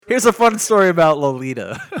Here's a fun story about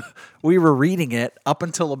Lolita. We were reading it up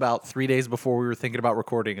until about 3 days before we were thinking about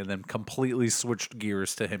recording, and then completely switched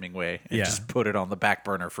gears to Hemingway and just put it on the back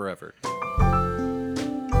burner forever.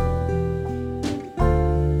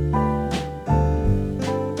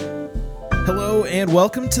 Hello and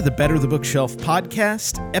welcome to the Better the Bookshelf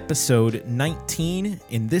podcast, episode 19.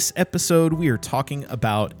 In this episode, we are talking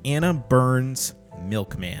about Anna Burns'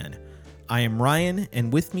 Milkman. I am Ryan,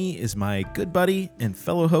 and with me is my good buddy and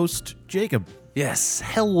fellow host, Jacob. Yes,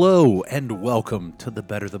 hello and welcome to the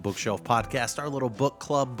Better the Bookshelf podcast, our little book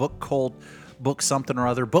club, book cult, book something or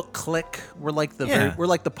other, book clique. We're like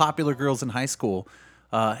the popular girls in high school,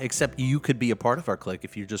 except you could be a part of our clique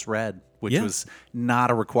if you just read, which was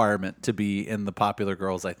not a requirement to be in the popular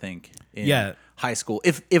girls, I think, in high school.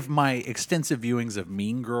 If my extensive viewings of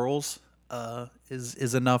Mean Girls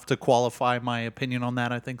is enough to qualify my opinion on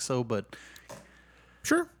that, I think so, but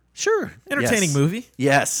Sure. Yes. Entertaining movie.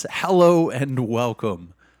 Yes. Hello and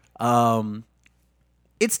welcome.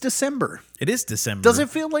 It's December. It is December. Does it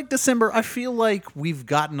feel like December? I feel like we've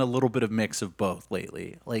gotten a little bit of mix of both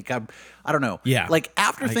lately. Like I don't know. Yeah. Like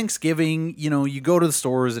after Thanksgiving, you go to the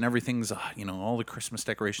stores and everything's, all the Christmas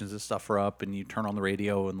decorations and stuff are up, and you turn on the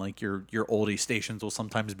radio and like your oldie stations will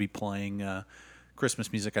sometimes be playing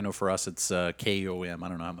Christmas music. I know for us it's KOM. I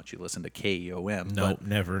don't know how much you listen to KOM. No, but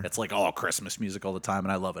never. It's like all Christmas music all the time,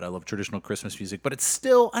 and I love it. I love traditional Christmas music, but it's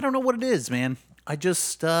still, I don't know what it is, man. I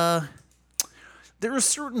just there are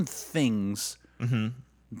certain things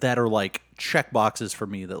that are like check boxes for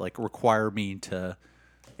me that like require me to,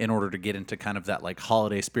 in order to get into kind of that like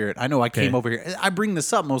holiday spirit. I know I came over here. I bring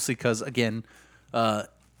this up mostly because, again,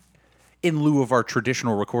 in lieu of our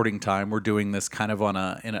traditional recording time, we're doing this kind of on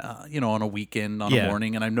a weekend, on a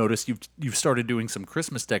morning, and I've noticed you've started doing some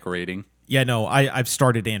Christmas decorating. Yeah, no, I've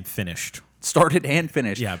started and finished. Started and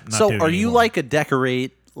finished. Yeah. So doing are you anymore. like a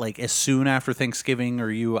decorate like as soon after Thanksgiving?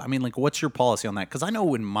 Or what's your policy on that? Because I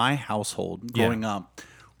know in my household growing up,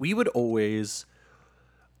 we would always,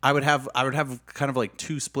 I would have kind of like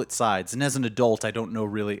two split sides. And as an adult, I don't know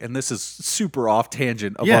really, and this is super off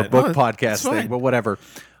tangent of our book podcast thing, but whatever.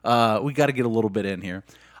 We got to get a little bit in here.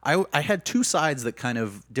 I had two sides that kind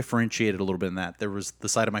of differentiated a little bit in that. There was the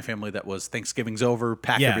side of my family that was Thanksgiving's over,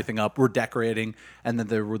 pack everything up, we're decorating. And then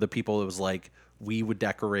there were the people that was like, we would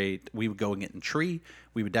decorate, we would go and get a tree,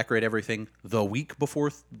 we would decorate everything the week before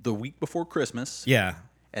Christmas. Yeah.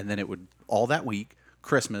 And then it would, all that week,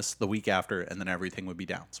 Christmas, the week after, and then everything would be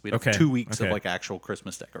down. So we'd have Okay. 2 weeks of Okay. like actual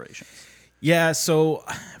Christmas decorations. Yeah, so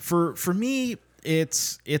for me,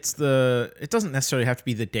 it doesn't necessarily have to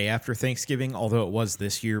be the day after Thanksgiving, although it was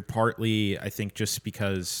this year, partly I think just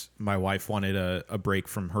because my wife wanted a break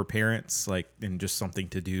from her parents, like, and just something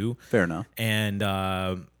to do. Fair enough. And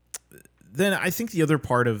then I think the other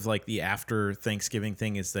part of like the after Thanksgiving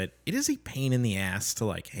thing is that it is a pain in the ass to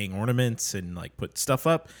like hang ornaments and like put stuff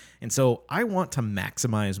up. And so I want to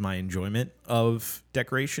maximize my enjoyment of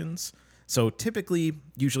decorations. So typically,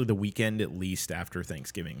 usually the weekend at least after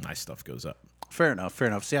Thanksgiving, my stuff goes up. Fair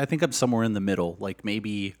enough. See, I think I'm somewhere in the middle. Like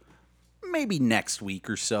maybe next week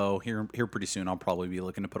or so. Here pretty soon, I'll probably be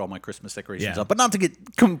looking to put all my Christmas decorations up. But not to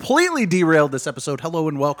get completely derailed this episode. Hello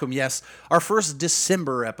and welcome. Yes, our first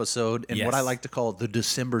December episode, and what I like to call the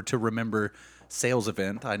December to Remember sales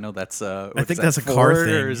event. I know that's I think that's a car Ford,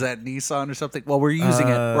 thing. or is that Nissan or something? Well, we're using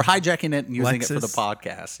it. We're hijacking it and using it for the Lexus?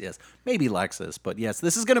 podcast. Yes, maybe Lexus, but yes,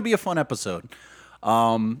 this is going to be a fun episode.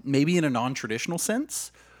 Maybe in a non-traditional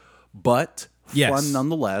sense, but fun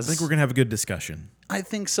nonetheless. I think we're going to have a good discussion. I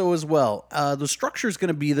think so as well. The structure is going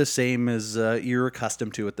to be the same as you're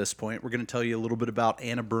accustomed to at this point. We're going to tell you a little bit about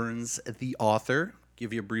Anna Burns, the author,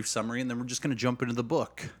 give you a brief summary, and then we're just going to jump into the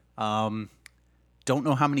book. Don't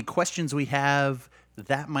know how many questions we have.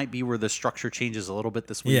 That might be where the structure changes a little bit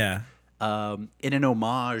this week. Yeah. In an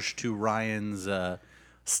homage to Ryan's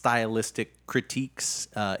stylistic critiques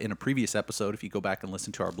in a previous episode, if you go back and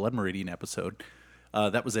listen to our Blood Meridian episode,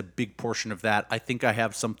 that was a big portion of that. I think I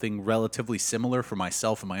have something relatively similar for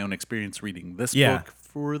myself and my own experience reading this book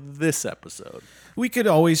for this episode. We could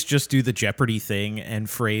always just do the Jeopardy thing and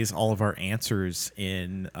phrase all of our answers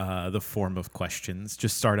in the form of questions.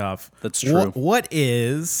 Just start off. That's true. What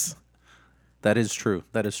is... That is true.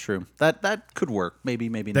 That could work. Maybe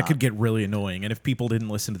not. That could get really annoying. And if people didn't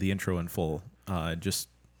listen to the intro in full, just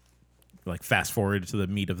like fast forward to the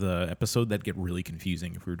meat of the episode, that'd get really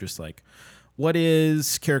confusing if we were just like, what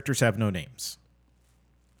is characters have no names?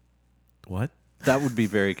 What? That would be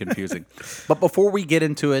very confusing. But before we get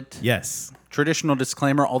into it, Yes. traditional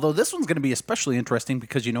disclaimer, although this one's going to be especially interesting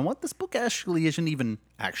because you know what? This book actually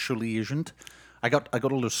isn't. I got a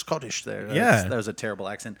little Scottish there. Yeah. That was a terrible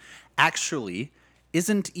accent. Actually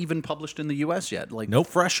isn't even published in the U.S. yet. Like, Nope.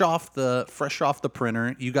 fresh off the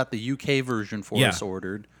printer. You got the UK version for us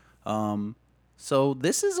ordered. So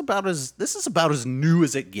this is about as new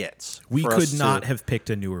as it gets. We could not have picked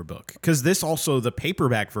a newer book, because this also, the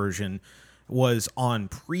paperback version, was on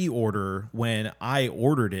pre-order when I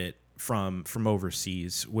ordered it from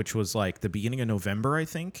overseas, which was like the beginning of November, I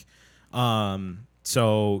think.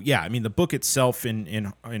 So yeah, I mean, the book itself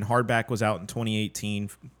in hardback was out in 2018.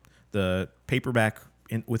 The paperback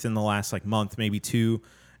within the last like month, maybe two,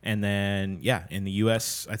 and then yeah, in the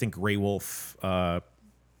U.S., I think Grey Wolf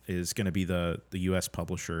is going to be the U.S.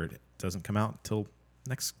 publisher. It doesn't come out until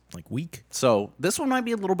next like week. So this one might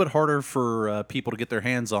be a little bit harder for people to get their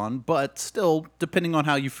hands on, but still, depending on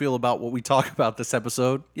how you feel about what we talk about this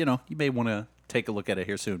episode, you may want to take a look at it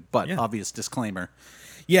here soon. But obvious disclaimer.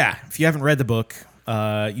 Yeah, if you haven't read the book,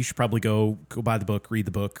 you should probably go buy the book, read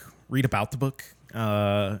about the book,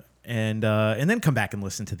 and then come back and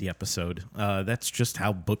listen to the episode. That's just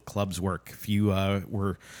how book clubs work. If you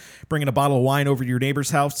were bringing a bottle of wine over to your neighbor's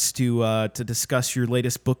house to discuss your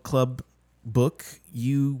latest book club book,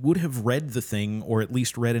 you would have read the thing, or at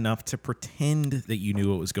least read enough to pretend that you knew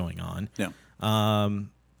what was going on. Yeah.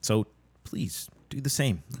 So please do the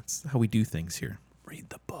same. That's how we do things here. Read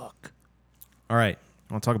the book. All right.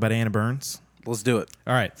 Want to talk about Anna Burns? Let's do it.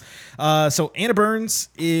 All right. So Anna Burns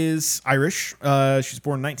is Irish. She was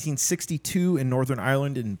born in 1962 in Northern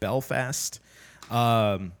Ireland in Belfast.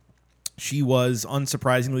 She was,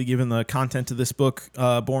 unsurprisingly, given the content of this book,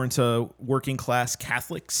 born to working-class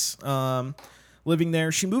Catholics living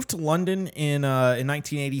there. She moved to London in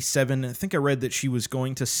 1987. I think I read that she was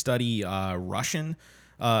going to study Russian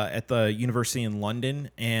at the university in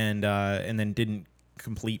London, and then didn't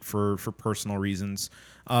complete for personal reasons.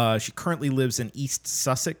 She currently lives in East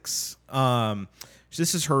Sussex.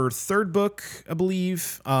 This is her third book, I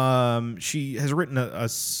believe. She has written a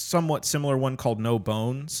somewhat similar one called No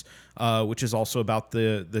Bones, which is also about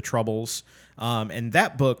the Troubles. And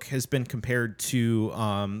that book has been compared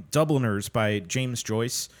to Dubliners by James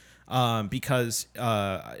Joyce, because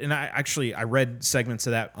and I read segments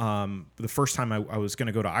of that the first time I was going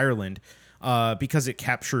to go to Ireland, because it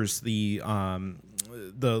captures the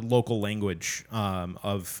local language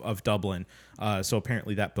of Dublin. So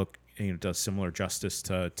apparently that book does similar justice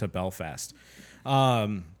to Belfast.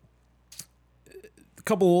 A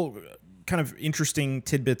couple kind of interesting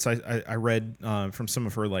tidbits I read from some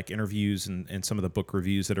of her like interviews and some of the book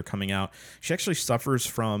reviews that are coming out. She actually suffers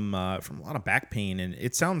from a lot of back pain, and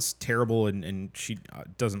it sounds terrible, and she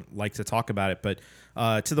doesn't like to talk about it, but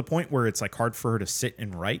to the point where it's like hard for her to sit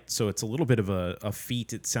and write. So it's a little bit of a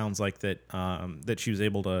feat. It sounds like that she was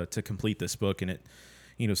able to complete this book, and it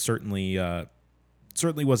certainly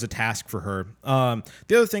was a task for her.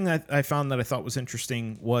 The other thing that I found that I thought was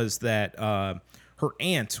interesting was that her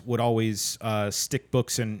aunt would always stick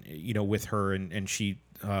books in, with her, and she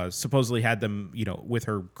supposedly had them, with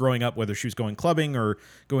her growing up, whether she was going clubbing or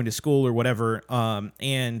going to school or whatever.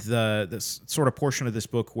 And this sort of portion of this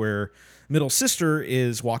book where middle sister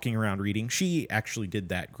is walking around reading, she actually did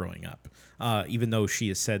that growing up, even though she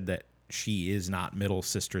has said that she is not middle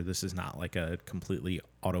sister. This is not like a completely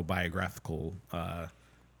autobiographical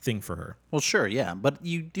thing for her. Well, sure, yeah, but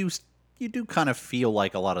you do kind of feel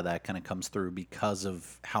like a lot of that kind of comes through because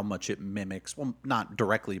of how much it mimics, well, not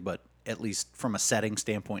directly, but at least from a setting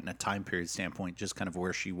standpoint and a time period standpoint, just kind of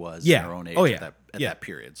where she was in her own age at that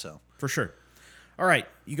period. So for sure. All right,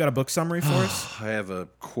 you got a book summary for us? I have a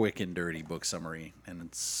quick and dirty book summary, and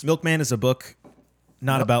it's Milkman is a book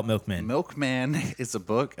not about milkmen. Milkman is a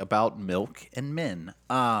book about milk and men.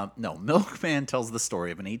 No, Milkman tells the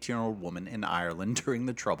story of an 18-year-old woman in Ireland during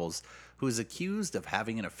the Troubles who is accused of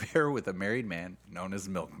having an affair with a married man known as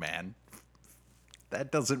Milkman.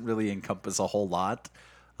 That doesn't really encompass a whole lot,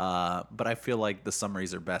 but I feel like the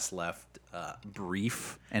summaries are best left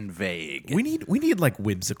brief and vague. We need like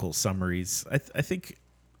whimsical summaries. I think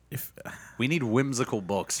if we need whimsical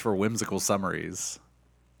books for whimsical summaries.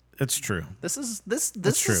 That's true. This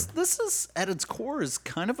is at its core is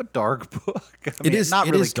kind of a dark book. It is not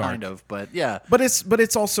it really is dark. kind of, but yeah. But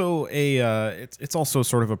it's also it's also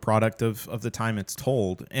sort of a product of the time it's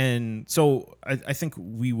told, and so I think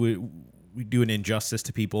we do an injustice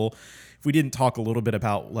to people if we didn't talk a little bit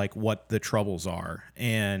about like what the Troubles are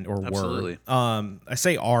Absolutely. were. I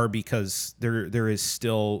say are because there is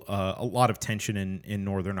still a lot of tension in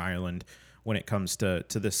Northern Ireland when it comes to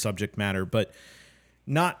this subject matter, but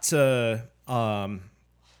not to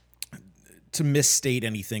misstate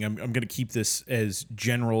anything. I'm going to keep this as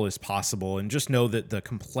general as possible, and just know that the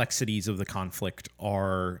complexities of the conflict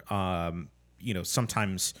are,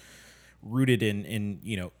 sometimes rooted in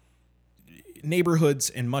neighborhoods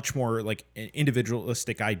and much more like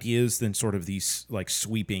individualistic ideas than sort of these like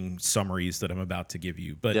sweeping summaries that I'm about to give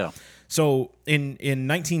you. But so in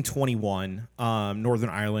 1921, Northern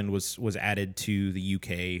Ireland was added to the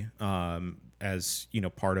UK as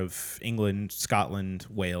part of England, Scotland,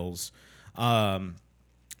 Wales.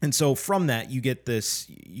 And so from that, you get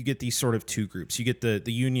these sort of two groups. You get the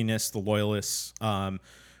Unionists, the Loyalists,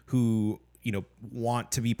 who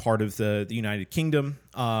want to be part of the United Kingdom.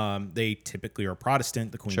 They typically are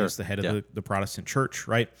Protestant. The Queen is the head of the Protestant Church,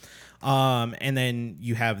 right? And then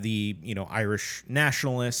you have the Irish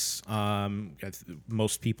nationalists.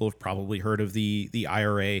 Most people have probably heard of the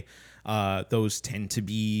IRA. Those tend to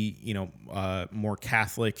be more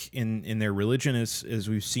Catholic in their religion, as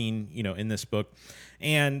we've seen in this book.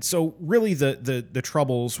 And so really the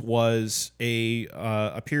Troubles was a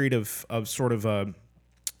period of sort of a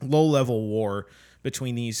low-level war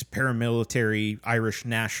between these paramilitary Irish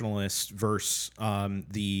nationalists versus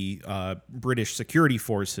the British security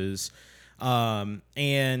forces,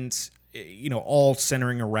 and all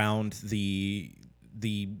centering around the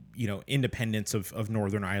independence of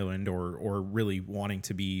Northern Ireland, or really wanting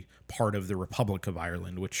to be part of the Republic of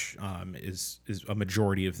Ireland, which is a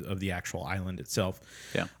majority of the actual island itself.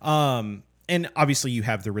 And obviously you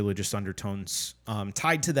have the religious undertones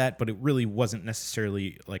tied to that, but it really wasn't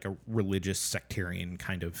necessarily like a religious sectarian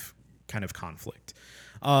kind of conflict.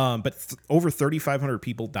 But over 3,500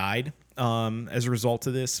 people died as a result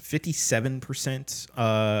of this. 57%.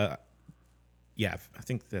 I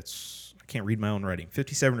think that's, I can't read my own writing.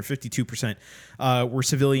 57 or 52% were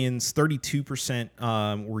civilians.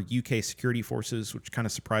 32% were UK security forces, which kind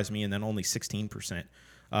of surprised me, and then only 16%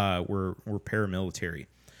 were paramilitary.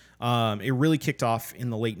 It really kicked off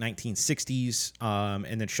in the late 1960s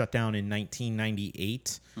and then shut down in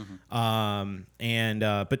 1998.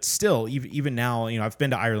 But still, even now, I've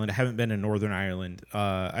been to Ireland. I haven't been to Northern Ireland.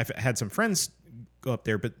 I've had some friends go up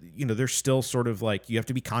there, but there's still sort of like, you have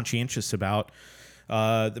to be conscientious about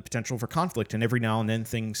the potential for conflict, and every now and then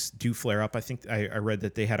things do flare up. I think I read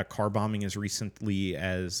that they had a car bombing as recently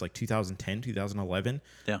as like 2010, 2011,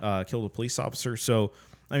 killed a police officer. So,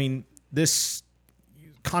 I mean, this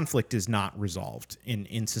conflict is not resolved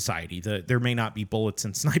in society. There may not be bullets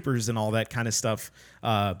and snipers and all that kind of stuff,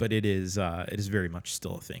 but it is very much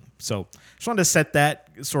still a thing. So just wanted to set that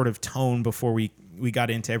sort of tone before we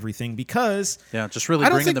got into everything, because just really I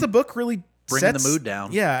don't think the book really bringing the mood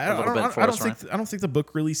down. I don't think the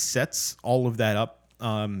book really sets all of that up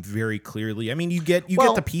very clearly. I mean, you get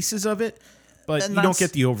the pieces of it, but you don't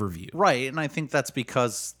get the overview. Right, and I think that's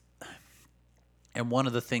because, and one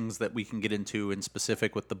of the things that we can get into in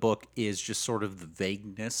specific with the book is just sort of the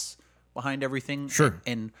vagueness behind everything. Sure.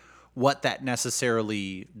 And what that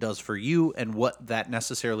necessarily does for you, and what that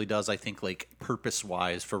necessarily does, I think, like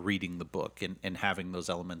purpose-wise for reading the book, and having those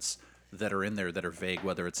elements that are in there that are vague,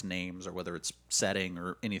 whether it's names or whether it's setting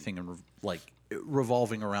or anything like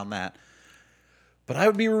revolving around that. But I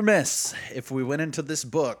would be remiss if we went into this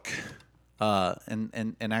book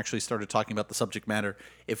and actually started talking about the subject matter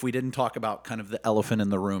if we didn't talk about kind of the elephant in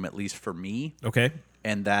the room, at least for me. Okay.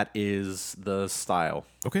 And that is the style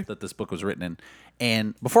that this book was written in.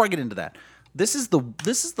 And before I get into that, this is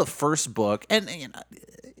the first book, and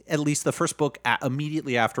at least the first book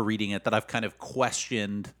immediately after reading it, that I've kind of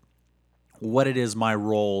questioned what it is my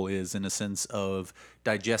role is, in a sense of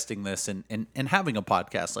digesting this and having a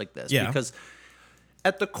podcast like this. Yeah. Because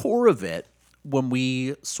at the core of it, when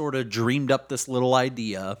we sort of dreamed up this little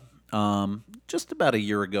idea, just about a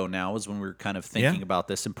year ago now, is when we were kind of thinking about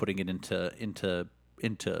this and putting it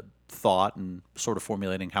into thought and sort of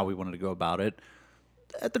formulating how we wanted to go about it.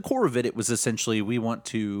 At the core of it, it was essentially, we want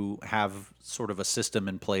to have sort of a system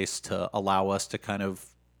in place to allow us to kind of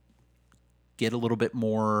get a little bit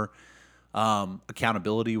more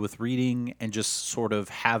accountability with reading, and just sort of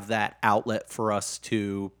have that outlet for us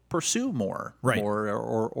to pursue more,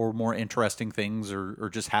 or more interesting things, or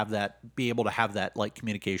just be able to have that like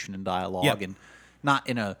communication and dialogue, and not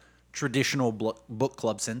in a traditional book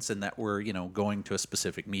club sense, in that we're going to a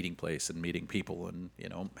specific meeting place and meeting people, and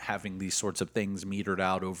having these sorts of things metered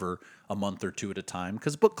out over a month or two at a time,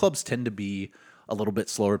 because book clubs tend to be a little bit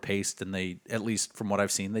slower paced, and they, at least from what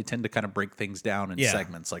I've seen, they tend to kind of break things down in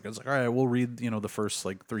segments. Like, it's like, all right, we'll read, the first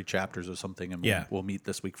like 3 chapters or something, and we'll meet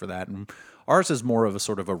this week for that. And ours is more of a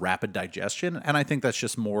sort of a rapid digestion. And I think that's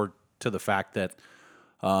just more to the fact that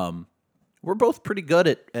we're both pretty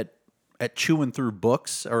good at chewing through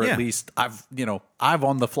books, or at least I've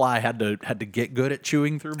on the fly had to get good at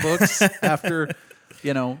chewing through books after,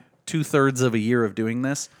 2/3 of a year of doing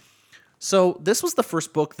this. So this was the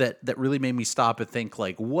first book that really made me stop and think,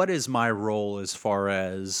 like, what is my role as far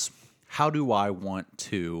as how do I want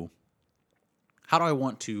to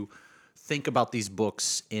think about these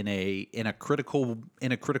books in a critical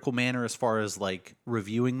manner as far as like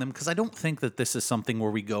reviewing them, because I don't think that this is something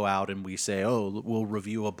where we go out and we say, oh, we'll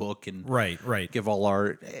review a book and right give all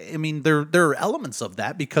our. I mean, there are elements of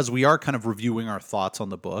that because we are kind of reviewing our thoughts on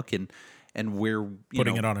the book and we're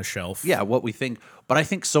putting it on a shelf. Yeah, what we think. But I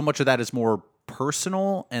think so much of that is more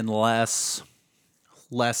personal and less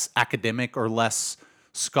academic or less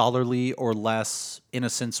scholarly or less, in a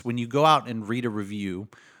sense, when you go out and read a review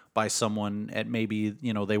by someone at maybe,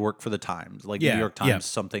 they work for the Times, like New York Times,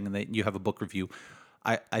 something, and you have a book review.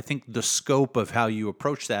 I think the scope of how you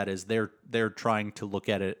approach that is they're trying to look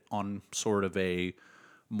at it on sort of a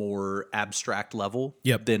more abstract level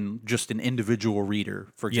than just an individual reader.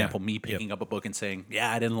 For example, me picking up a book and saying,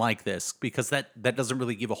 I didn't like this, because that doesn't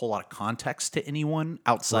really give a whole lot of context to anyone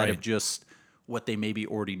outside of just what they maybe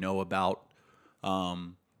already know about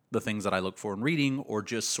the things that I look for in reading, or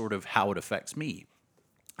just sort of how it affects me.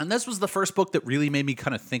 And this was the first book that really made me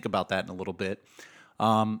kind of think about that in a little bit.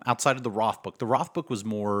 Outside of the Roth book. The Roth book was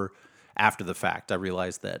more after the fact. I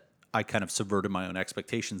realized that I kind of subverted my own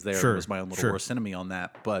expectations there. It was my own little worst enemy on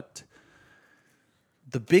that. But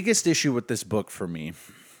the biggest issue with this book for me,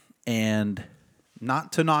 and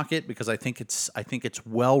not to knock it, because I think it's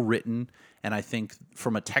well written, and I think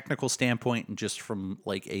from a technical standpoint and just from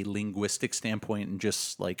like a linguistic standpoint and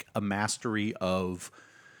just like a mastery of,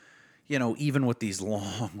 even with these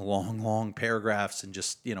long paragraphs, and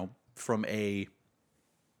just, from a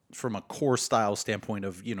core style standpoint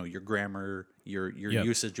of, your grammar, your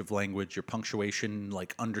usage of language, your punctuation,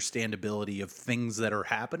 like understandability of things that are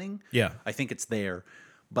happening. Yeah. I think it's there.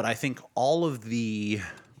 But I think all of the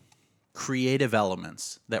creative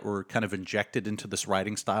elements that were kind of injected into this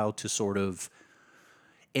writing style to sort of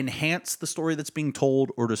enhance the story that's being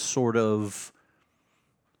told, or to sort of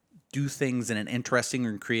do things in an interesting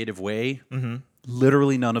and creative way,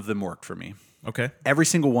 literally none of them worked for me. Okay. Every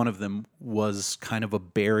single one of them was kind of a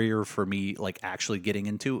barrier for me, like actually getting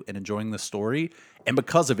into and enjoying the story. And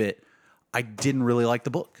because of it, I didn't really like the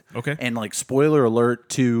book. Okay. And like, spoiler alert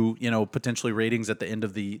to, potentially ratings at the end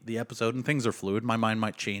of the episode, and things are fluid. My mind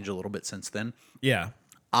might change a little bit since then. Yeah.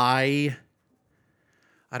 I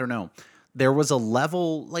don't know. There was a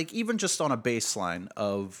level, like even just on a baseline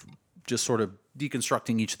of just sort of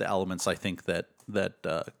deconstructing each of the elements, I think that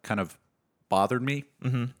kind of bothered me,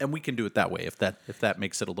 and we can do it that way if that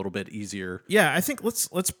makes it a little bit easier. Yeah, I think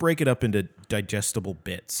let's break it up into digestible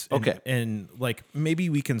bits. And like maybe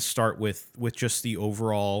we can start with just the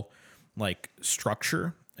overall like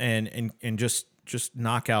structure and just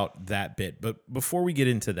knock out that bit. But before we get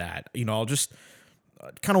into that, I'll just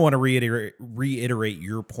kind of want to reiterate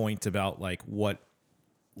your point about like what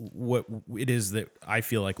it is that I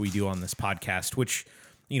feel like we do on this podcast, which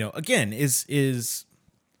again is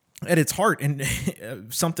at its heart, and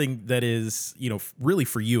something that is, really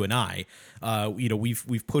for you and I,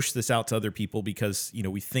 we've pushed this out to other people because,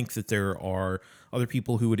 we think that there are other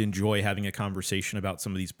people who would enjoy having a conversation about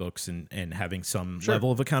some of these books and having some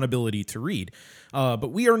level of accountability to read.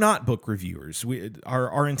 But we are not book reviewers.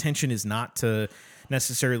 Our intention is not to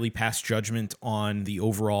necessarily pass judgment on the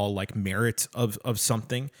overall like merit of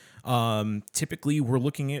something. Typically we're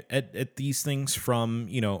looking at these things from,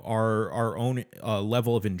 our own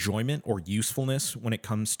level of enjoyment or usefulness when it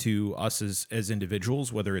comes to us as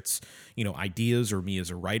individuals, whether it's, ideas or me as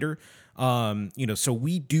a writer. So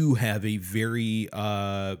we do have a very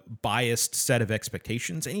biased set of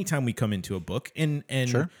expectations anytime we come into a book, and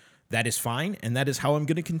that is fine. And that is how I'm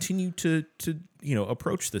going to continue to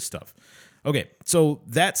approach this stuff. Okay, so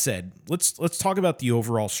that said, let's talk about the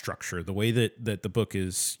overall structure, the way that the book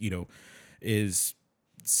is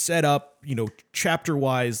set up, chapter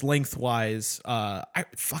wise, length wise. I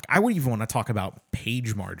would even want to talk about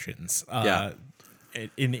page margins.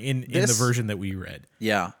 In the version that we read.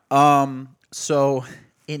 Yeah. So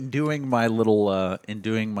in doing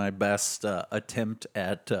my best attempt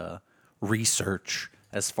at research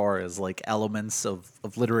as far as like elements of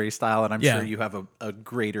literary style, and I'm sure you have a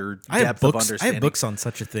greater depth of understanding. I have books on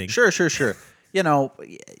such a thing. Sure.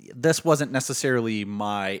 This wasn't necessarily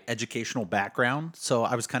my educational background, so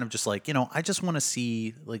I was kind of just like, I just want to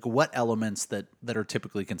see like what elements that are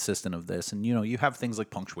typically consistent of this, and you have things like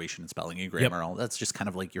punctuation and spelling and grammar, and all that's just kind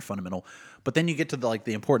of like your fundamental. But then you get to the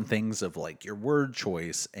important things of like your word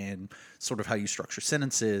choice and sort of how you structure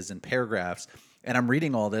sentences and paragraphs. And I'm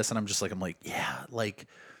reading all this, and I'm like, yeah, like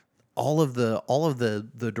all of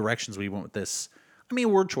the directions we went with this. I mean,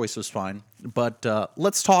 word choice was fine, but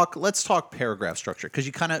let's talk paragraph structure, because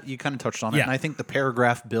you kind of touched on it, and I think the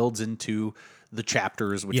paragraph builds into the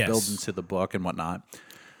chapters, which builds into the book and whatnot.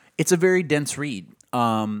 It's a very dense read.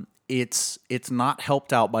 It's not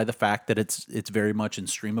helped out by the fact that it's very much in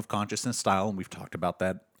stream of consciousness style, and we've talked about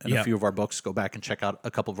that in a few of our books. Go back and check out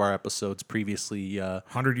a couple of our episodes previously.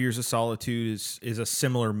 100 Years of Solitude is a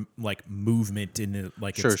similar like movement in it,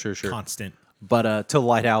 like it's constant. But to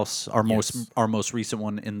Lighthouse, our most recent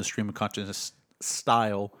one in the stream of consciousness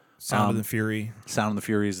style, Sound of the Fury. Sound of the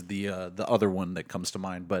Fury is the other one that comes to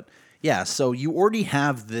mind. But yeah, so you already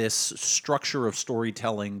have this structure of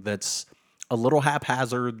storytelling that's a little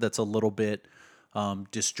haphazard, that's a little bit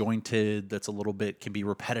disjointed, that's a little bit can be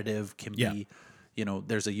repetitive, can be,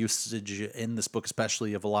 there's a usage in this book,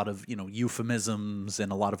 especially of a lot of, euphemisms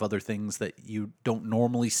and a lot of other things that you don't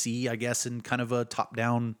normally see, I guess, in kind of a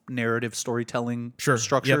top-down narrative storytelling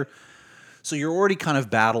structure. Yep. So you're already kind of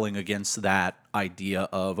battling against that idea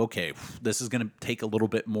of, okay, this is going to take a little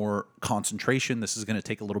bit more concentration. This is going to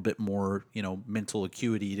take a little bit more, mental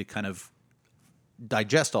acuity to kind of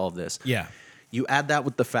digest all of this. Yeah. You add that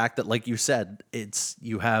with the fact that, like you said,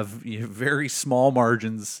 you have very small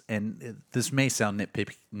margins, and this may sound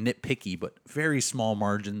nitpicky, but very small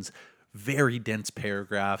margins, very dense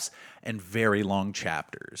paragraphs, and very long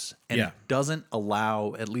chapters. And it doesn't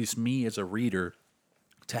allow, at least me as a reader,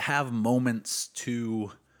 to have moments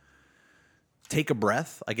to take a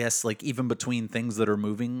breath, I guess, like even between things that are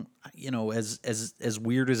moving. As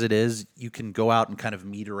weird as it is, you can go out and kind of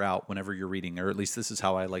meter out whenever you're reading, or at least this is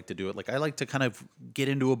how I like to do it. Like I like to kind of get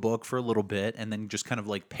into a book for a little bit and then just kind of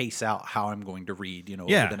like pace out how I'm going to read, over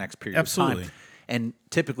the next period of time. And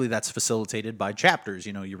typically that's facilitated by chapters.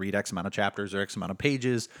 You read X amount of chapters or X amount of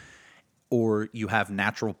pages, or you have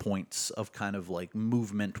natural points of kind of like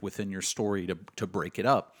movement within your story to break it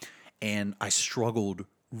up. And I struggled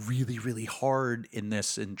really, really hard in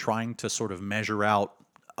this and trying to sort of measure out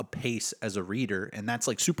a pace as a reader. And that's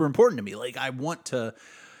like super important to me. Like I want to,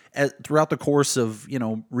 throughout the course of,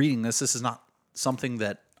 reading this is not something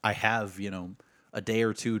that I have, a day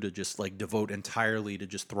or two to just like devote entirely to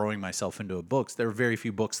just throwing myself into books. There are very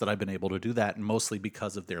few books that I've been able to do that. And mostly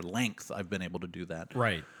because of their length, I've been able to do that.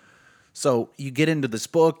 Right. So you get into this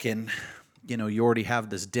book and, you already have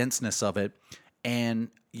this denseness of it, and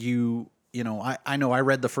I know I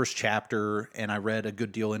read the first chapter and I read a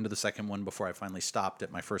good deal into the second one before I finally stopped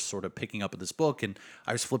at my first sort of picking up of this book. And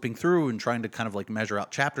I was flipping through and trying to kind of like measure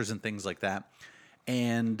out chapters and things like that.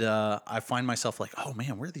 And I find myself like, oh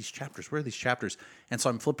man, where are these chapters? Where are these chapters? And so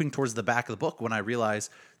I'm flipping towards the back of the book when I realize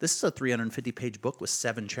this is a 350-page book with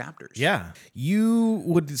 7 chapters. Yeah. You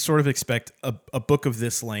would sort of expect a book of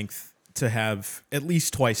this length to have at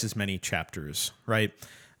least twice as many chapters, right?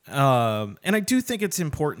 And I do think it's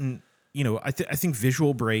important. I think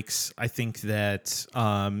visual breaks. I think that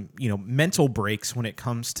mental breaks when it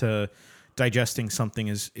comes to digesting something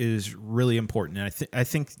is really important. And I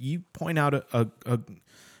think you point out a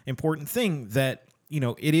important thing that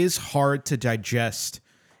it is hard to digest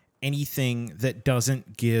anything that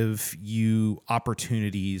doesn't give you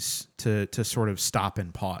opportunities to sort of stop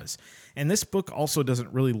and pause. And this book also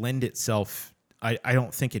doesn't really lend itself. I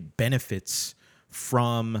don't think it benefits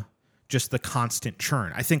from just the constant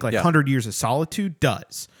churn. I think 100 Years of Solitude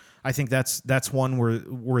does. I think that's one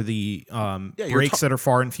where the breaks that are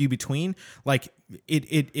far and few between, like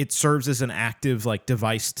it serves as an active like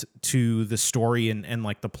device to the story and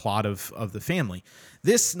like the plot of the family.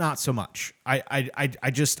 This not so much. I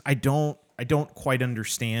don't quite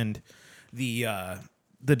understand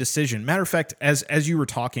the decision. Matter of fact, as you were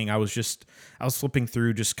talking, I was flipping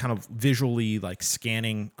through, just kind of visually like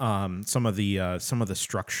scanning some of the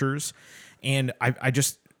structures, and I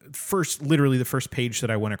just literally the first page that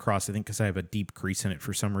I went across, I think because I have a deep crease in it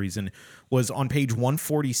for some reason, was on page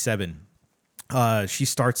 147. She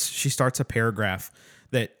starts a paragraph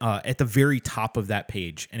that at the very top of that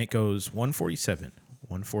page, and it goes 147,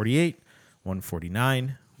 148,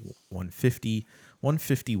 149, 150.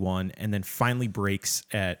 151, and then finally breaks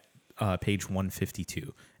at page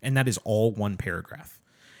 152, and that is all one paragraph.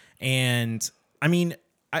 And I mean,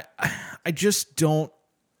 I just don't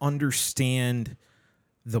understand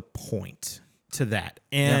the point to that.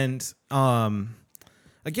 And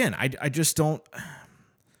again, I just don't.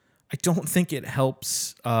 I don't think it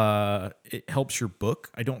helps. It helps your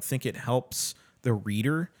book. I don't think it helps the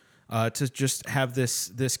reader. To just have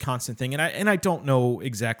this constant thing, and I don't know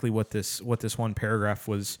exactly what this one paragraph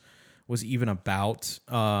was even about,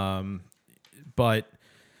 but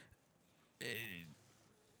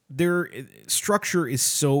structure is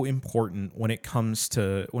so important when it comes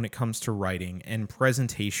to writing and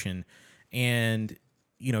presentation, and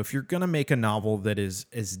if you're gonna make a novel that is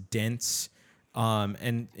as dense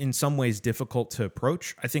and in some ways difficult to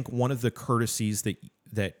approach, I think one of the courtesies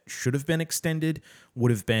that should have been extended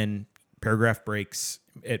would have been paragraph breaks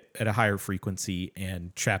at a higher frequency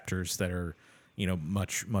and chapters that are,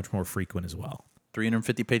 much more frequent as well.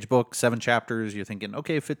 350-page book, 7 chapters. You're thinking,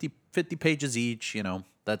 okay, 50 pages each.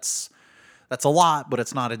 That's a lot, but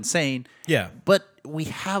it's not insane. Yeah. But we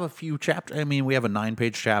have a few chapters. I mean, we have a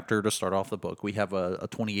 9-page chapter to start off the book. We have a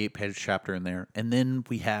 28-page chapter in there. And then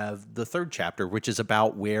we have the 3rd chapter, which is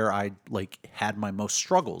about where I had my most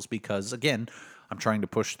struggles because, again, I'm trying to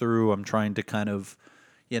push through. I'm trying to kind of,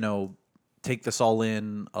 take this all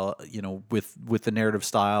in, with the narrative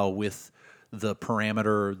style, with the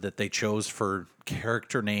parameter that they chose for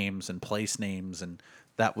character names and place names, and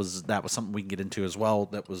that was something we can get into as well.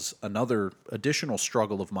 That was another additional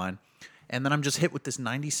struggle of mine. And then I'm just hit with this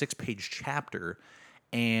 96-page chapter,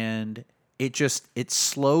 and it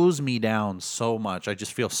slows me down so much. I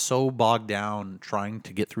just feel so bogged down trying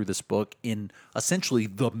to get through this book in essentially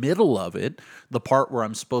the middle of it, the part where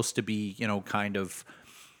I'm supposed to be, kind of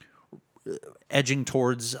edging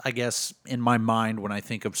towards, I guess, in my mind, when I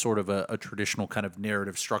think of sort of a traditional kind of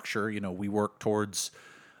narrative structure, we work towards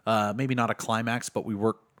maybe not a climax, but we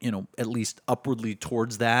work, at least upwardly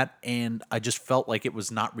towards that. And I just felt like it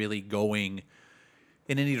was not really going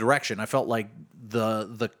in any direction. I felt like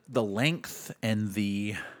the length and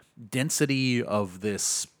the density of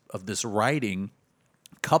this writing,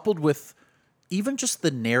 coupled with even just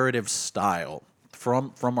the narrative style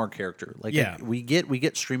from our character. We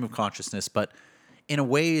get stream of consciousness, but in a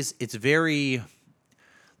ways it's very,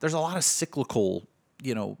 there's a lot of cyclical,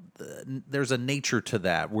 there's a nature to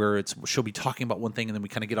that where she'll be talking about one thing and then we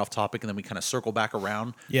kind of get off topic and then we kind of circle back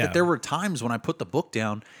around. Yeah. But there were times when I put the book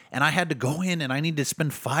down and I had to go in and I needed to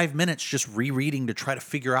spend 5 minutes just rereading to try to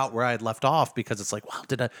figure out where I had left off, because it's like,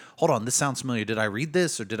 wow, hold on, this sounds familiar. Did I read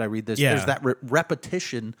this or did I read this? Yeah. There's that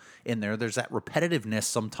repetition in there. There's that repetitiveness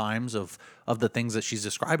sometimes of the things that she's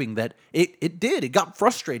describing that it got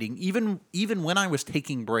frustrating even when I was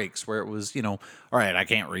taking breaks where it was, all right, I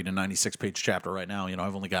can't read a 96-page chapter right now.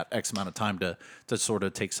 I've only got X amount of time to sort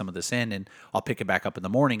of take some of this in, and I'll pick it back up in the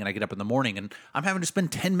morning. And I get up in the morning and I'm having to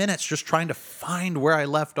spend 10 minutes just trying to find where I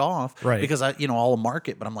left off, right? Because I'll mark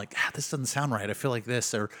it, but I'm like, this doesn't sound right. I feel like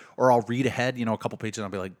this, or I'll read ahead, a couple pages, and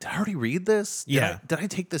I'll be like, did I already read this? Did I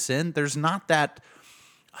take this in? There's not that,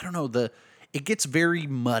 I don't know, it gets very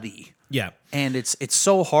muddy. Yeah, and it's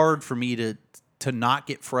so hard for me to not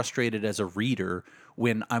get frustrated as a reader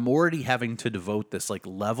when I'm already having to devote this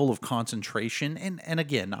level of concentration. And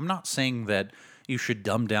again, I'm not saying that you should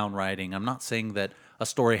dumb down writing. I'm not saying that a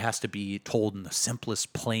story has to be told in the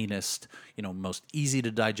simplest, plainest, most easy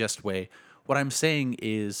to digest way. What I'm saying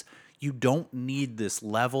is you don't need this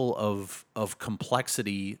level of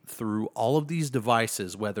complexity through all of these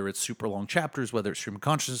devices, whether it's super long chapters, whether it's stream of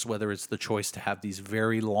consciousness, whether it's the choice to have these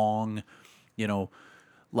very long,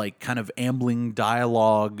 kind of ambling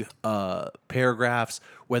dialogue paragraphs,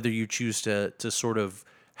 whether you choose to sort of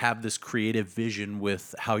have this creative vision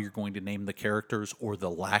with how you're going to name the characters or the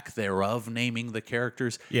lack thereof naming the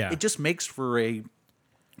characters. Yeah. It just makes for a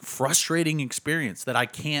frustrating experience that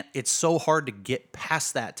it's so hard to get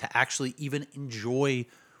past that to actually even enjoy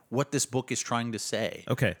what this book is trying to say.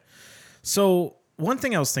 Okay. So one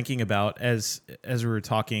thing I was thinking about as we were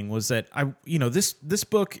talking was that this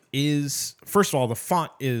book is, first of all, the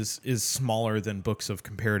font is smaller than books of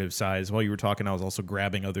comparative size. While you were talking, I was also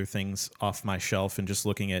grabbing other things off my shelf and just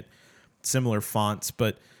looking at similar fonts,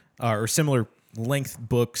 or similar length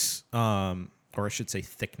books, or I should say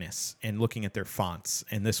thickness, and looking at their fonts.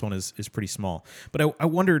 And this one is pretty small. But I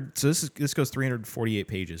wondered, so this goes 348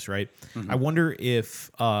 pages, right? Mm-hmm. I wonder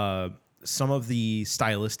if some of the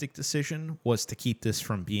stylistic decision was to keep this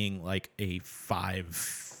from being like a 500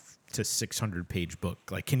 to 600 page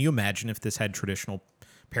book. Can you imagine if this had traditional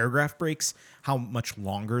paragraph breaks, how much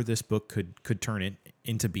longer this book could turn it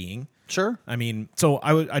into being? Sure. I mean, so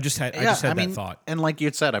I just had that thought. And like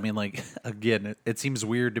you said, again, it seems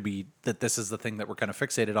weird to be that this is the thing that we're kind of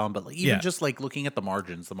fixated on, but just looking at the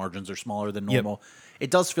margins are smaller than normal. Yep.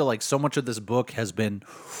 It does feel like so much of this book has been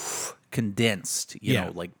condensed, you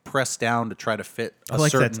know, pressed down to try to fit I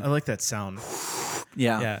like that sound.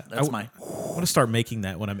 Yeah. That's I want to start making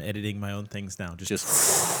that when I'm editing my own things now.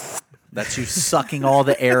 Just that's you sucking all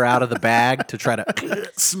the air out of the bag to try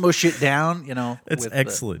to smush it down, It's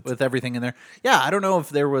excellent. With everything in there. Yeah, I don't know if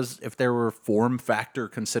there were form factor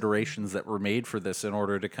considerations that were made for this in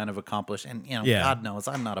order to kind of accomplish, and God knows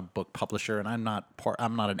I'm not a book publisher and I'm not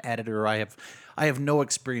an editor. I have no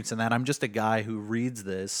experience in that. I'm just a guy who reads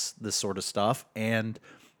this sort of stuff, and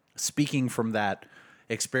speaking from that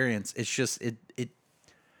experience, it's just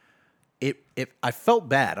I felt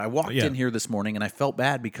bad. I walked in here this morning and I felt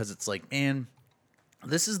bad because it's like, man,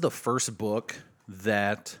 this is the first book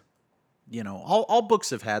that, all books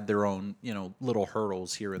have had their own, little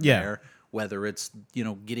hurdles here and Yeah. there, whether it's,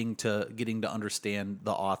 getting to understand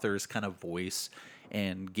the author's kind of voice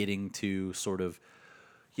and getting to sort of,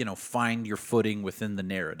 find your footing within the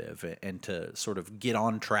narrative and to sort of get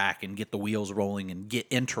on track and get the wheels rolling and get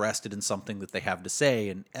interested in something that they have to say.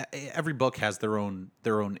 And every book has their own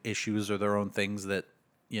issues or their own things that,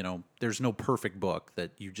 there's no perfect book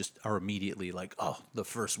that you just are immediately like, oh, the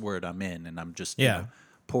first word I'm in and I'm just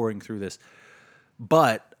pouring through this.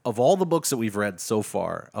 But of all the books that we've read so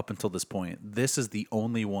far up until this point, this is the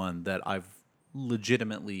only one that I've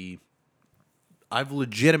legitimately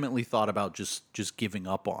thought about just giving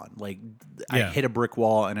up on. Like, I hit a brick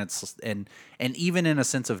wall, and and even in a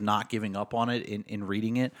sense of not giving up on it in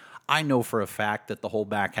reading it, I know for a fact that the whole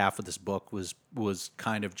back half of this book was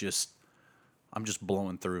kind of just, I'm just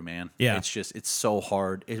blowing through, man. Yeah. It's so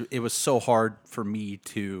hard. It was so hard for me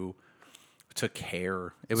to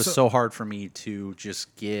care. It was so hard for me to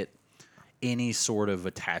just get any sort of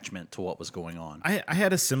attachment to what was going on. I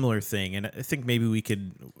had a similar thing, and I think maybe we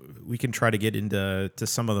can try to get into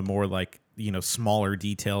some of the more like, smaller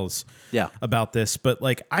details about this. But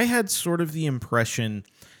like, I had sort of the impression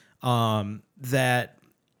that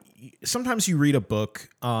sometimes you read a book,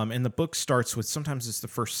 and the book starts with, sometimes it's the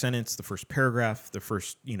first sentence, the first paragraph, the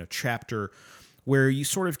first chapter, where you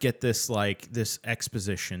sort of get this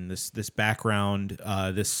exposition, this background,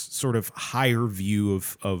 this sort of higher view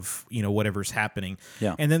of whatever's happening.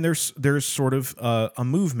 Yeah. And then there's sort of a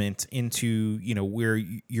movement into where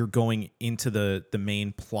you're going into the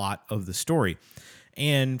main plot of the story.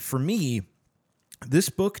 And for me, this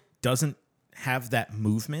book doesn't have that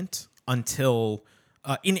movement until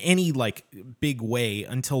in any like big way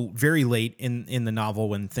until very late in the novel,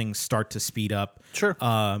 when things start to speed up. Sure.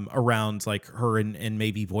 Around like her and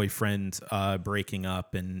maybe boyfriend breaking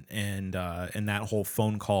up and that whole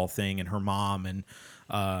phone call thing, and her mom and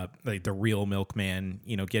like the real milkman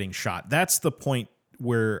getting shot. That's the point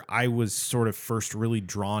where I was sort of first really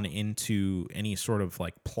drawn into any sort of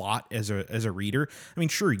like plot as a reader. I mean,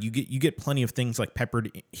 sure, you get plenty of things like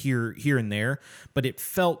peppered here and there, but it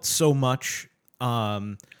felt so much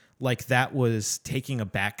like that was taking a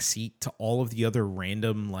back seat to all of the other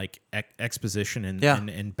random like exposition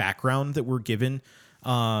and background that were given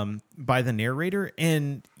by the narrator,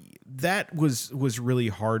 and that was really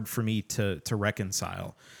hard for me to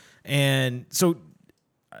reconcile. And so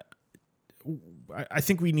I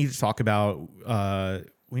think we need to talk about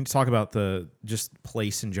the just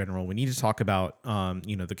place in general. We need to talk about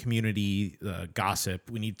the community, gossip.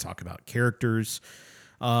 We need to talk about characters.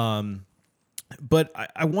 But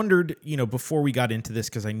I wondered, before we got into this,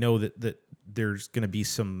 because I know that there's going to be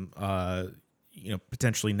some,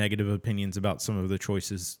 potentially negative opinions about some of the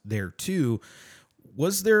choices there too.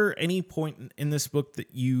 Was there any point in this book that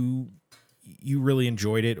you really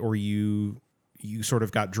enjoyed it, or you sort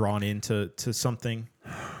of got drawn into something?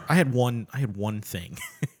 I had one thing.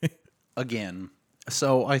 Again,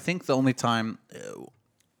 so I think the only time,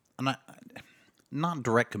 not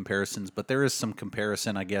direct comparisons, but there is some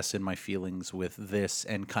comparison, I guess, in my feelings with this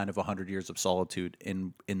and kind of 100 Years of Solitude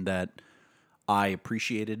in that I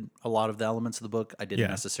appreciated a lot of the elements of the book. I didn't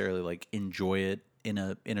necessarily like enjoy it in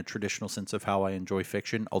a traditional sense of how I enjoy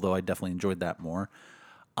fiction, although I definitely enjoyed that more.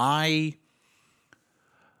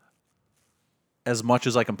 As much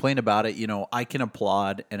as I complain about it, I can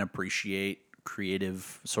applaud and appreciate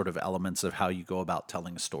creative sort of elements of how you go about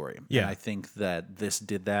telling a story. Yeah. And I think that this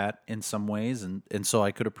did that in some ways, and so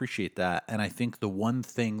I could appreciate that. And I think the one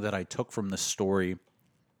thing that I took from this story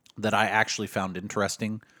that I actually found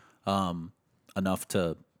interesting enough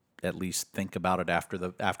to at least think about it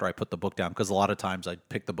after I put the book down, because a lot of times I'd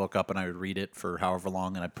pick the book up and I would read it for however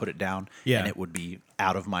long and I'd put it down and it would be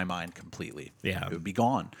out of my mind completely. Yeah. It would be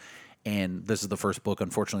gone. And this is the first book,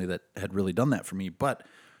 unfortunately, that had really done that for me. But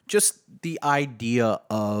just the idea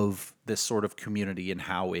of this sort of community and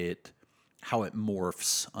how it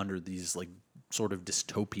morphs under these like sort of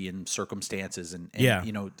dystopian circumstances, and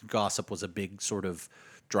gossip was a big sort of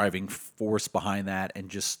driving force behind that, and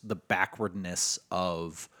just the backwardness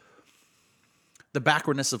of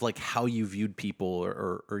like how you viewed people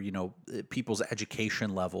or people's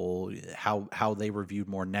education level, how they were viewed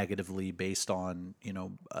more negatively based on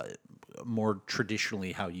more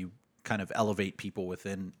traditionally how you kind of elevate people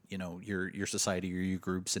within your society or your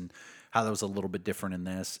groups, and how that was a little bit different in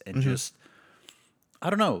this, and just I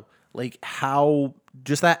don't know, like how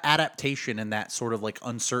just that adaptation and that sort of like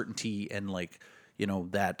uncertainty and like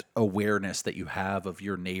that awareness that you have of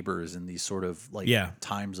your neighbors in these sort of like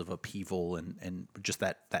times of upheaval, and just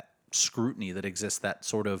that scrutiny that exists, that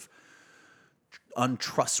sort of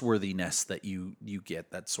untrustworthiness that you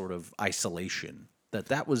get, that sort of isolation.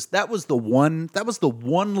 That was the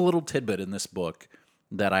one little tidbit in this book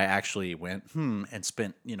that I actually went and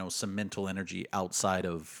spent some mental energy outside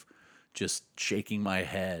of just shaking my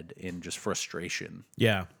head in just frustration.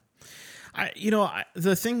 Yeah.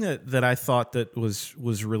 The thing that I thought that was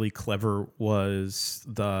really clever was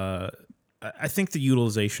I think the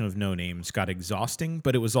utilization of no names got exhausting,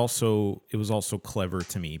 but it was also clever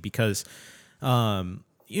to me because, I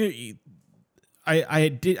guess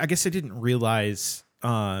I didn't realize,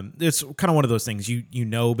 it's kind of one of those things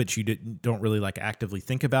but you don't really like actively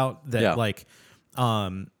think about that. Yeah. Like,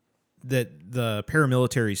 that the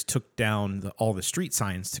paramilitaries took down all the street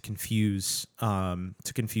signs to confuse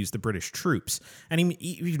the British troops. And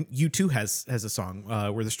even U2 has a song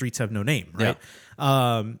where the streets have no name, right?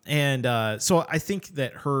 Yeah. So I think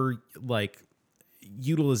that her like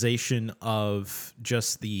utilization of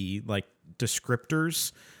just the like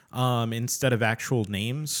descriptors instead of actual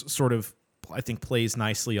names sort of, I think, plays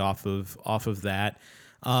nicely off of that.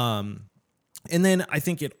 And then I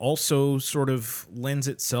think it also sort of lends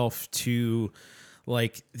itself to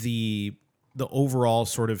like the overall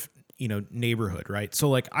sort of, neighborhood, right? So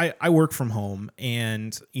like I work from home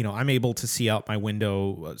and, I'm able to see out my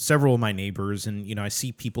window several of my neighbors and, I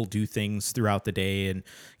see people do things throughout the day and,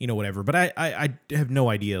 whatever. But I have no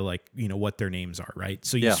idea like, what their names are, right?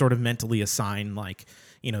 So you sort of mentally assign like,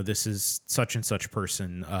 this is such and such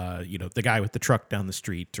person, the guy with the truck down the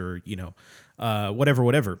street or,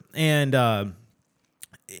 whatever. And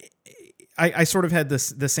I sort of had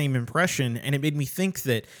the same impression, and it made me think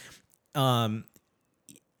that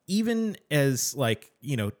even as like,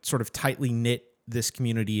 sort of tightly knit this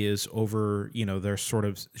community is over, their sort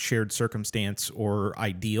of shared circumstance or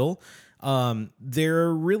ideal,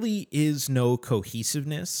 there really is no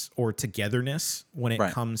cohesiveness or togetherness when it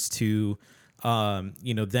comes to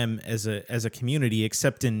them as a community,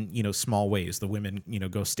 except in, small ways. The women,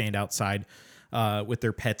 go stand outside with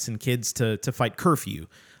their pets and kids to fight curfew.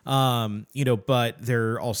 But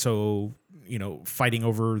they're also, fighting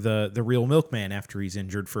over the real milkman after he's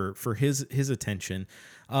injured for his attention.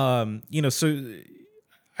 So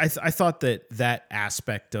I thought that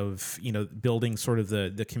aspect of, building sort of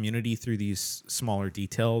the community through these smaller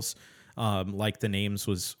details, like the names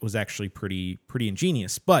was actually pretty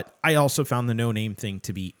ingenious. But I also found the no name thing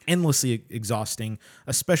to be endlessly exhausting,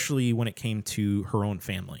 especially when it came to her own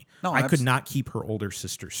family. No, I could not keep her older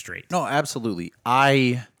sister straight. No, absolutely.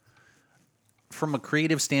 From a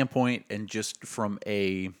creative standpoint and just from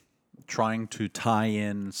a trying to tie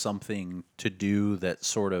in something to do that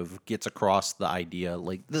sort of gets across the idea,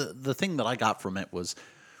 like the thing that I got from it was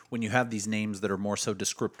when you have these names that are more so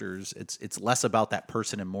descriptors, it's less about that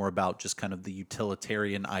person and more about just kind of the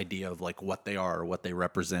utilitarian idea of like what they are or what they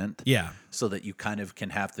represent. Yeah. So that you kind of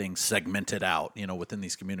can have things segmented out, within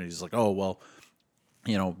these communities. Like, oh, well,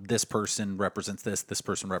 this person represents this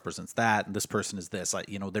person represents that, and this person is this.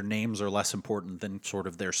 Their names are less important than sort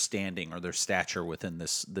of their standing or their stature within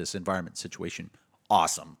this environment situation.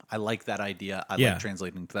 Awesome. I like that idea. I like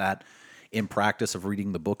translating that. In practice of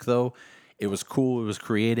reading the book, though, it was cool. It was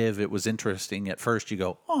creative. It was interesting. At first, you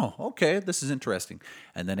go, oh, okay, this is interesting.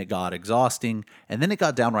 And then it got exhausting. And then it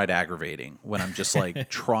got downright aggravating when I'm just like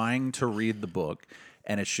trying to read the book.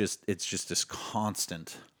 And it's just this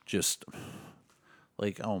constant, just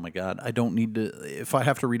like, oh my God, I don't need to. If I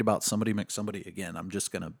have to read about somebody McSomebody again, I'm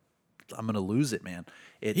gonna lose it, man.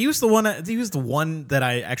 He was the one that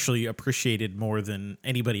I actually appreciated more than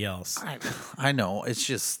anybody else. I know. It's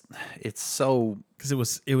so,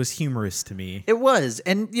 because it was humorous to me. It was,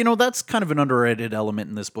 and that's kind of an underrated element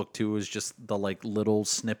in this book too. Is just the like little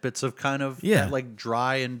snippets of kind of that, like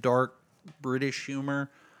dry and dark British humor.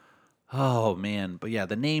 Oh man, but yeah,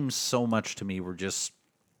 the names so much to me were just.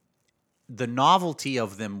 The novelty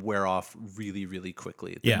of them wear off really, really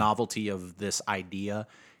quickly. The novelty of this idea,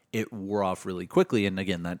 it wore off really quickly. And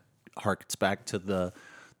again, that harkens back to the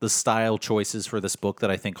style choices for this book that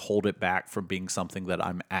I think hold it back from being something that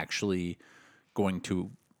I'm actually going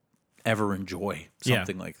to ever enjoy.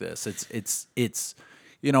 Something like this. It's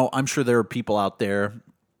I'm sure there are people out there,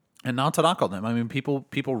 and not to knock on them. I mean,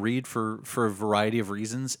 people read for a variety of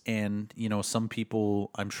reasons, and some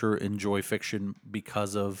people I'm sure enjoy fiction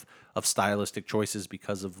because of stylistic choices,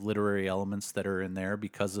 because of literary elements that are in there,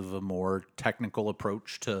 because of a more technical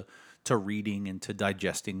approach to reading and to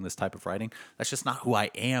digesting this type of writing. That's just not who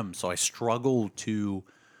I am. So I struggle to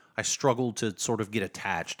sort of get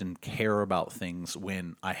attached and care about things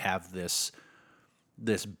when I have this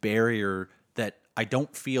barrier that I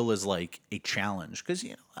don't feel as like a challenge because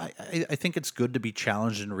I think it's good to be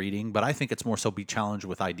challenged in reading, but I think it's more so be challenged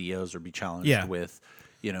with ideas or be challenged Yeah. with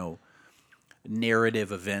you know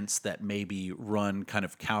narrative events that maybe run kind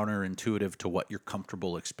of counterintuitive to what you're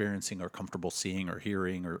comfortable experiencing or comfortable seeing or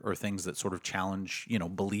hearing or things that sort of challenge,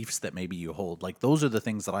 beliefs that maybe you hold. Like those are the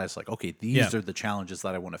things that I was like, okay, these Yeah. are the challenges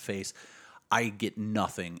that I want to face. I get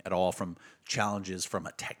nothing at all from challenges from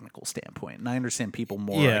a technical standpoint. And I understand people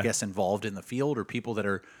more, I Yeah. guess, involved in the field or people that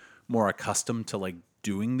are more accustomed to like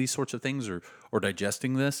doing these sorts of things or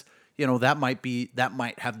digesting this. That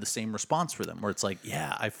might have the same response for them where it's like,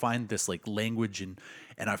 yeah, I find this like language and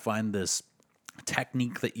I find this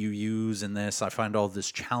technique that you use in this, I find all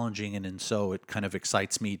this challenging and so it kind of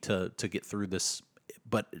excites me to get through this.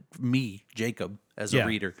 But me, Jacob, as a Yeah.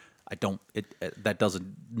 reader, I don't that does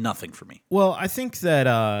nothing for me. Well, I think that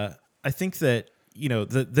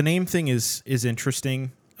the name thing is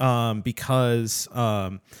interesting because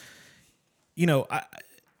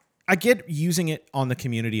I get using it on the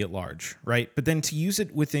community at large, right? But then to use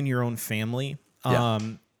it within your own family, Yeah.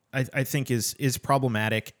 I think is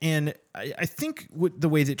problematic. And I think the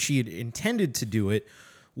way that she had intended to do it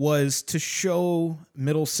was to show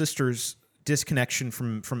middle sister's disconnection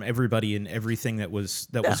from everybody and everything that was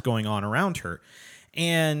going on around her.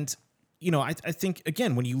 And I think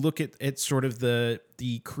again, when you look at sort of the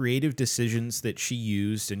creative decisions that she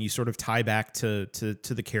used, and you sort of tie back to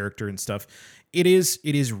the character and stuff, it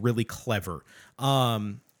is really clever.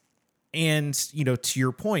 And to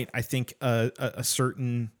your point, I think a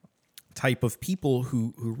certain type of people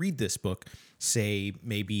who read this book, say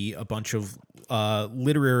maybe a bunch of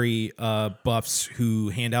literary buffs who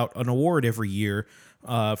hand out an award every year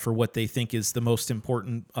for what they think is the most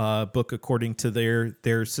important book according to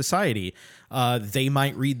their society. They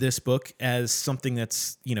might read this book as something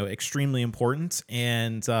that's extremely important,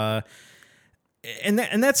 and that's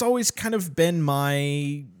always kind of been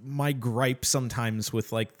my gripe sometimes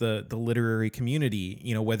with like the literary community,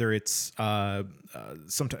 whether it's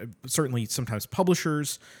sometimes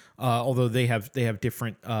publishers, although they have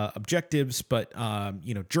different objectives, but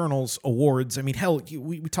journals, awards. I mean, hell,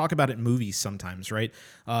 we talk about it in movies sometimes, right?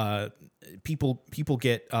 People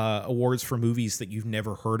get awards for movies that you've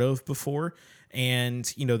never heard of before. And,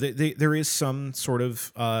 there is some sort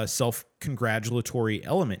of self-congratulatory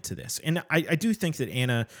element to this. And I do think that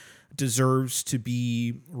Anna deserves to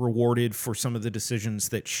be rewarded for some of the decisions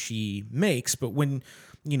that she makes. But when,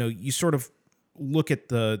 you sort of look at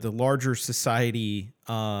the larger society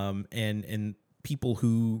and people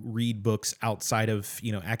who read books outside of,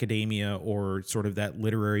 academia or sort of that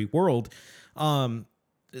literary world,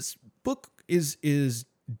 this book is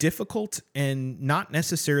difficult, and not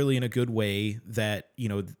necessarily in a good way that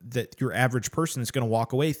that your average person is going to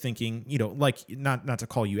walk away thinking, like, not to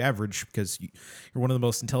call you average because you're one of the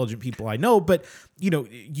most intelligent people I know, but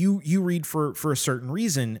you read for a certain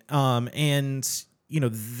reason, and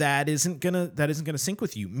that isn't gonna sync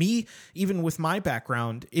with you. Me, even with my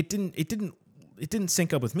background, it didn't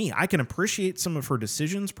sync up with me. I can appreciate some of her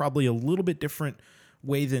decisions probably a little bit different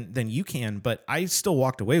way than you can, but I still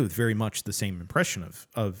walked away with very much the same impression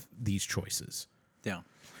of these choices. Yeah.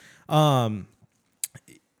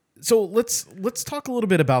 So let's talk a little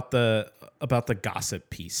bit about the gossip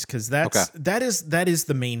piece, because that is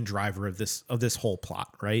the main driver of this whole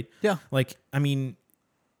plot, right? Yeah. Like, I mean,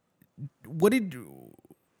 what did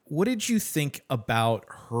you think about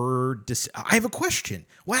her? I have a question.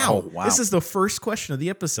 Wow. Oh, wow. This is the first question of the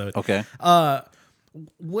episode. Okay.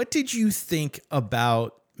 What did you think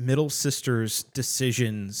about middle sister's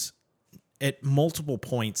decisions at multiple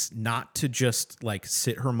points not to just like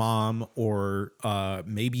sit her mom or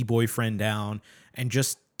maybe boyfriend down and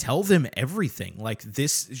just tell them everything? Like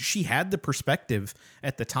this, she had the perspective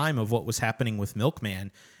at the time of what was happening with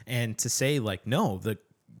Milkman, and to say like, no, the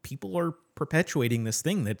people are perpetuating this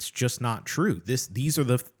thing that's just not true. These are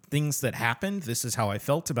the things that happened. This is how I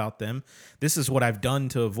felt about them. This is what I've done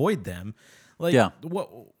to avoid them. Like, Yeah.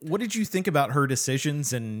 What did you think about her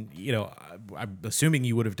decisions? And, I'm assuming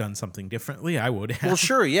you would have done something differently. I would have. Well,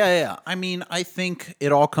 sure. Yeah. I mean, I think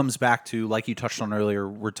it all comes back to, like you touched on earlier,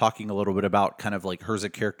 we're talking a little bit about kind of like her as a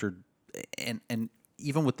character, and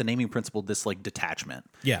even with the naming principle, this like detachment.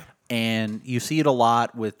 Yeah. And you see it a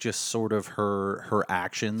lot with just sort of her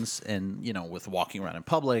actions, and with walking around in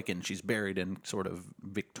public, and she's buried in sort of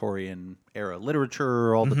Victorian era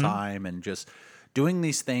literature all the time, and just doing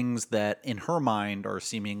these things that in her mind are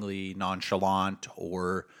seemingly nonchalant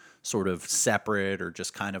or sort of separate, or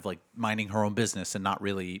just kind of like minding her own business and not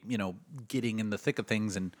really, getting in the thick of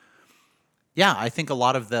things. And yeah, I think a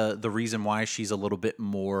lot of the reason why she's a little bit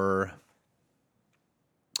more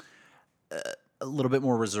a little bit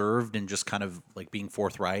more reserved and just kind of like being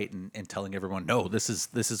forthright and telling everyone, no, this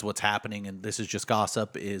is what's happening and this is just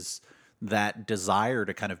gossip, is that desire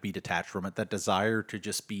to kind of be detached from it, that desire to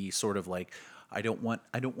just be sort of like, I don't want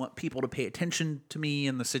people to pay attention to me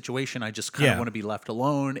in the situation. I just kind of want to be left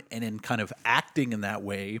alone. And in kind of acting in that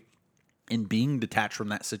way, in being detached from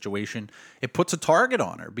that situation, it puts a target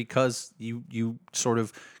on her, because you sort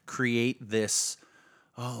of create this,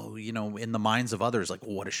 in the minds of others, like,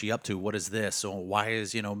 well, what is she up to? What is this? Or why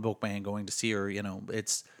is, Milkman going to see her?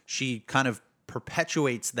 She kind of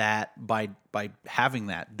perpetuates that by having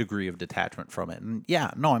that degree of detachment from it. And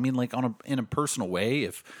like in a personal way,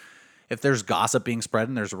 if there's gossip being spread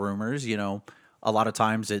and there's rumors, a lot of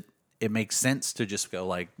times it makes sense to just go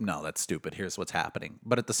like, no, that's stupid. Here's what's happening.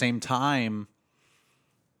 But at the same time,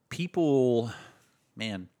 people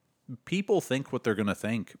think what they're going to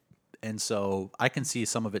think. And so I can see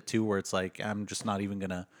some of it too, where it's like,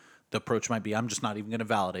 the approach might be, I'm just not even going to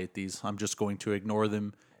validate these. I'm just going to ignore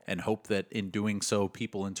them and hope that in doing so,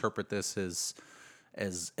 people interpret this as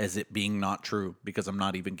it being not true, because I'm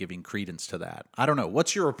not even giving credence to that. I don't know.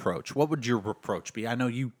 What's your approach? What would your approach be? I know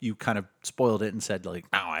you kind of spoiled it and said like,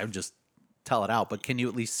 no, I would just tell it out, but can you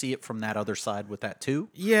at least see it from that other side with that too?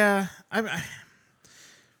 Yeah.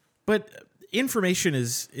 But information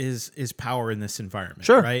is power in this environment.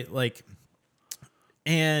 Sure. Right? Like,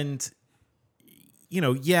 and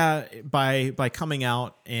by coming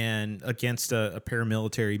out and against a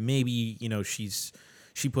paramilitary, maybe,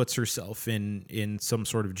 she puts herself in some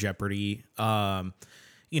sort of jeopardy,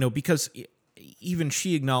 because even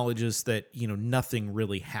she acknowledges that, nothing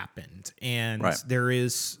really happened. And there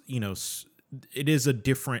is, it is a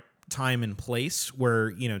different time and place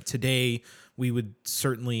where, today we would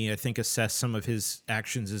certainly, I think, assess some of his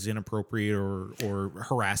actions as inappropriate or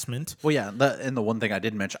harassment. Well, yeah. And the one thing I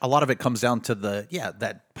did mention, a lot of it comes down to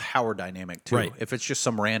that power dynamic too. Right. If it's just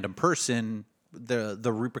some random person,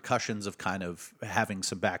 the repercussions of kind of having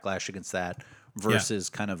some backlash against that versus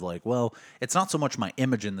kind of like, well, it's not so much my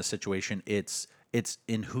image in the situation, it's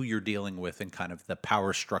in who you're dealing with and kind of the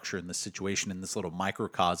power structure in the situation in this little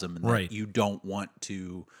microcosm, and that you don't want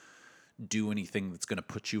to do anything that's going to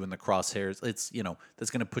put you in the crosshairs. It's,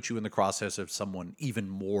 that's going to put you in the crosshairs of someone even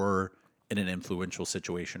more in an influential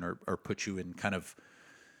situation, or put you in kind of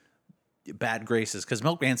bad graces, because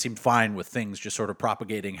Milkman seemed fine with things just sort of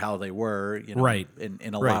propagating how they were,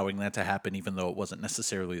 and allowing that to happen, even though it wasn't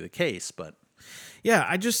necessarily the case. But yeah,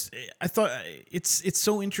 I thought it's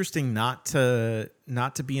so interesting not to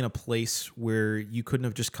be in a place where you couldn't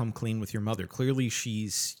have just come clean with your mother. Clearly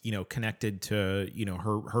she's, connected to,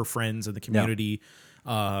 her friends and the community.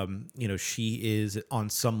 Yeah. She is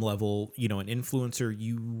on some level, an influencer.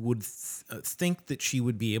 You would think that she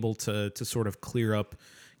would be able to sort of clear up,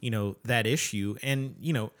 that issue. And,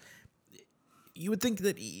 you would think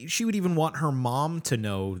that she would even want her mom to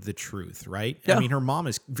know the truth, right? Yeah. I mean, her mom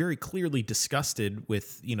is very clearly disgusted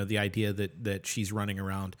with, the idea that she's running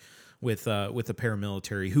around with a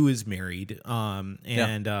paramilitary who is married. At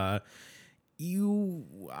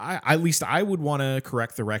least I would want to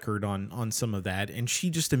correct the record on some of that. And she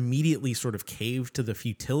just immediately sort of caved to the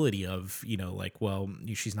futility of, well,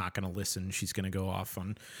 she's not going to listen. She's going to go off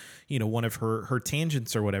on, one of her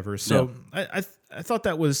tangents or whatever. So I thought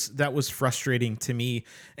that was frustrating to me.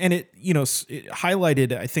 And it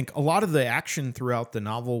highlighted, I think, a lot of the action throughout the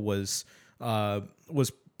novel was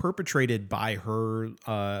perpetrated by her,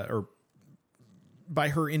 or by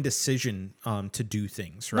her indecision to do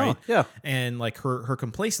things, right? Oh, yeah. And like her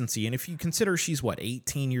complacency. And if you consider she's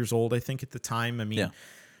 18 years old, I think, at the time. I mean,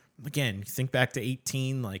 again, think back to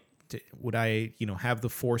 18, like, would I, have the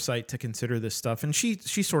foresight to consider this stuff? And she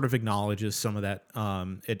sort of acknowledges some of that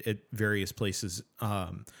at various places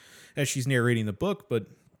as she's narrating the book. But,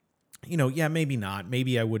 maybe not.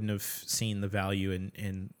 Maybe I wouldn't have seen the value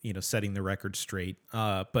in setting the record straight.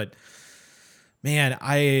 But man,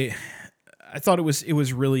 I thought it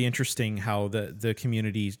was really interesting how the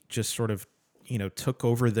community just sort of, took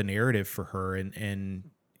over the narrative for her, and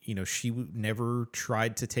she never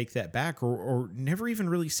tried to take that back, or never even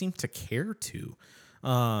really seemed to care to.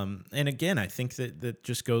 And again, I think that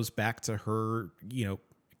just goes back to her,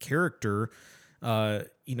 character,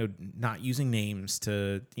 not using names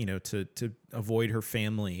to avoid her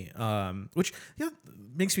family, which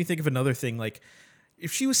makes me think of another thing. Like,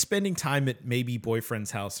 if she was spending time at maybe boyfriend's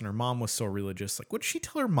house and her mom was so religious, like, would she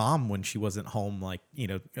tell her mom when she wasn't home, like,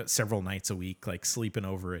 several nights a week, like sleeping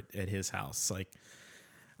over at his house, like,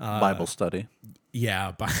 Bible study.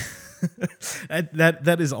 Yeah.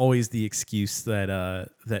 That is always the excuse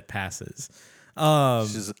that passes.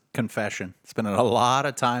 She's confession. Spending a lot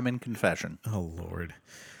of time in confession. Oh Lord.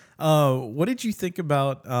 What did you think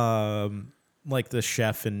about like the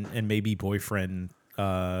chef and maybe boyfriend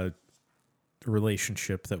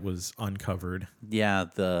relationship that was uncovered? Yeah,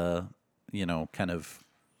 the kind of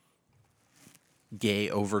gay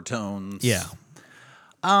overtones. Yeah.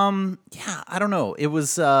 Yeah, I don't know. It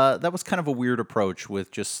was that was kind of a weird approach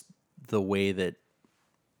with just the way that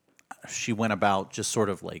she went about just sort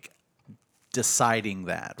of like deciding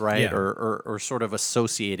that, right? Yeah. Or sort of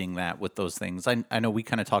associating that with those things. I know we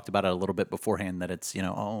kind of talked about it a little bit beforehand that it's,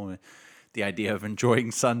 the idea of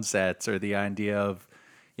enjoying sunsets or the idea of,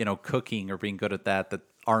 cooking or being good at that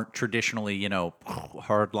aren't traditionally,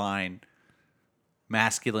 hardline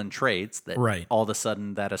masculine traits that Right. all of a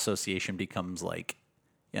sudden that association becomes like,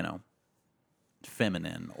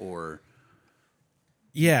 feminine or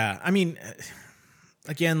Yeah. I mean,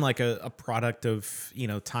 again, like a product of,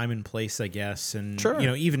 time and place, I guess. And, Sure.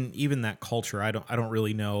 even that culture, I don't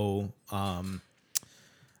really know. I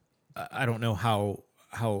don't know how,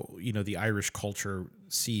 the Irish culture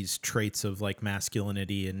sees traits of like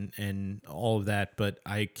masculinity and all of that. But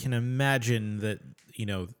I can imagine that,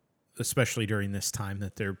 especially during this time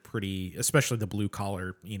that they're pretty, especially the blue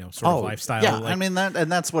collar, sort of lifestyle. Yeah, like, I mean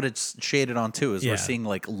that's what it's shaded on too. Is Yeah. we're seeing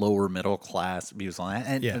like lower middle class views on that,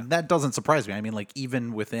 and Yeah. that doesn't surprise me. I mean, like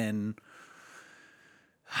even within,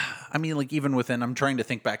 I'm trying to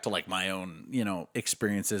think back to like my own,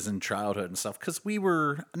 experiences in childhood and stuff. Because we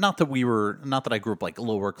were not that I grew up like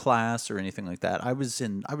lower class or anything like that. I was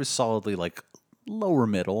solidly like lower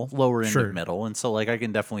end Sure. of middle, and so like I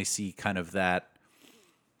can definitely see kind of that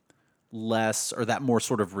less or that more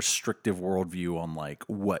sort of restrictive worldview on like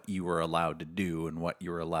what you were allowed to do and what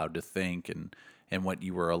you were allowed to think and what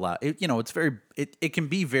you were allowed. It can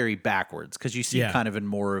be very backwards because you see Yeah. kind of in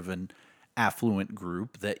more of an affluent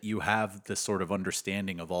group that you have this sort of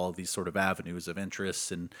understanding of all of these sort of avenues of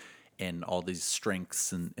interests and all these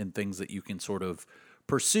strengths and things that you can sort of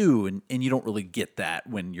pursue and you don't really get that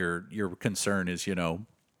when your concern is,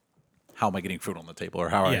 how am I getting food on the table or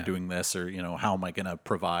how am I Yeah. doing this or, how am I going to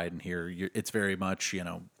provide? And here it's very much,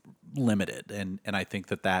 limited. And I think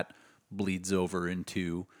that bleeds over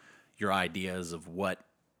into your ideas of what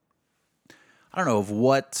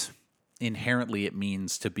inherently it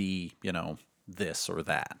means to be, this or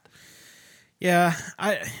that. Yeah,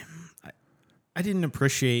 I didn't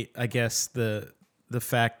appreciate, I guess, the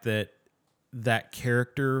fact that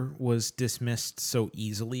character was dismissed so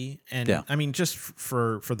easily. And Yeah. I mean, just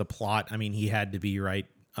for the plot, I mean, he had to be right,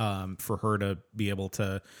 for her to be able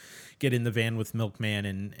to get in the van with Milkman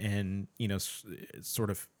and sort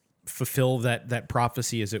of fulfill that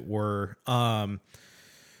prophecy, as it were.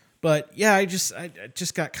 But yeah, I just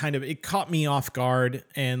got kind of, it caught me off guard.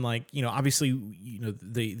 And like, obviously,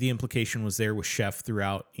 the implication was there with Chef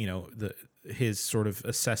throughout, his sort of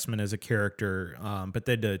assessment as a character. But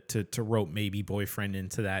then to rope maybe boyfriend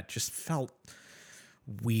into that just felt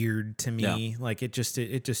weird to me. Yeah. Like it just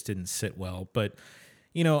didn't sit well. But,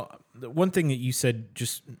 the one thing that you said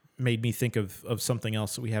just made me think of something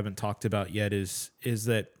else that we haven't talked about yet is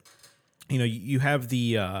that, you have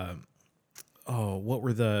the, what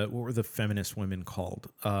were the feminist women called?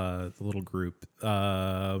 The little group.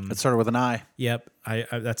 It started with an I. Yep. I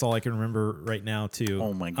that's all I can remember right now too.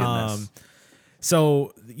 Oh my goodness.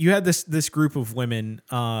 So you had this group of women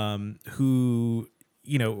who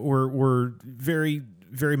were very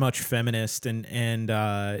very much feminist and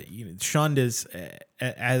shunned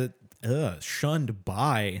shunned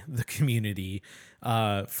by the community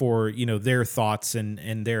for their thoughts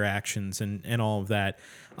and their actions and all of that.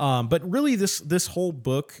 But really, this whole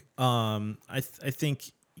book, I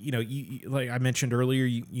think. You like I mentioned earlier,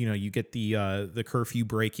 you get the curfew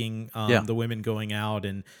breaking, the women going out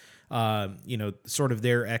and sort of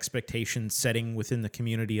their expectations setting within the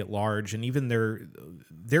community at large, and even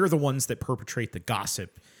they're the ones that perpetrate the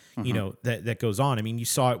gossip, that goes on. I mean, you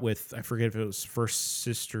saw it with, I forget if it was first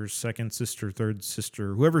sister, second sister, third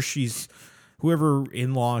sister, whoever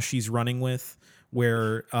in-law she's running with,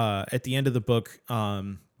 where at the end of the book,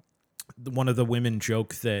 one of the women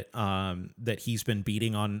joke that he's been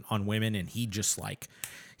beating on women, and he just like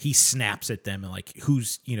he snaps at them and like,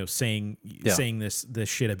 who's saying this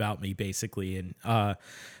shit about me, basically. And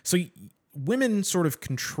so women sort of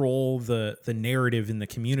control the narrative in the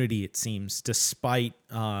community, it seems, despite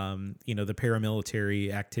the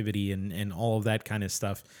paramilitary activity and all of that kind of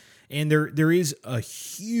stuff. And there is a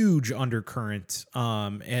huge undercurrent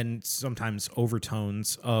and sometimes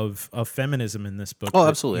overtones of feminism in this book. Oh,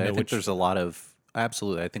 absolutely. I think there's a lot of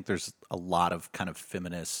kind of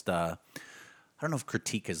feminist. I don't know if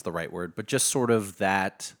critique is the right word, but just sort of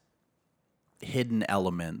that hidden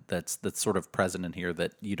element that's sort of present in here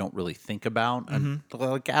that you don't really think about, and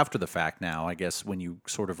like after the fact now, I guess, when you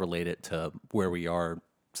sort of relate it to where we are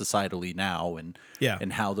societally now, and Yeah.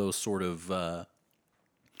 and how those sort of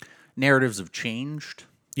narratives have changed,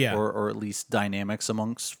 Yeah. or at least dynamics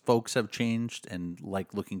amongst folks have changed, and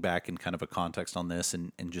like looking back in kind of a context on this,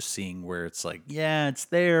 and just seeing where it's like, yeah, it's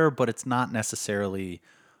there, but it's not necessarily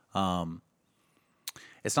like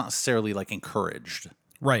encouraged.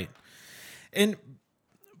 Right. And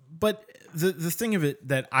but the thing of it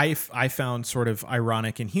that I found sort of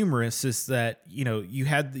ironic and humorous is that, you know, you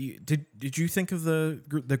had did you think of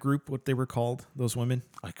the group, what they were called, those women?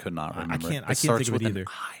 I could not remember. I can't think starts of it with an either.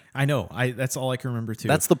 I. I know. That's all I can remember too.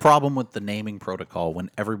 That's the problem with the naming protocol,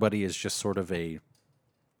 when everybody is just sort of a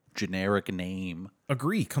generic name.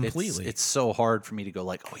 Agree completely. It's so hard for me to go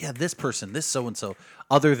like, oh yeah, this person, this so and so,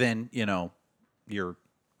 other than, you know, your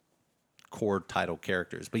core title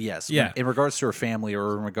characters. But yes, Yeah. in regards to her family,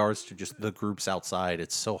 or in regards to just the groups outside,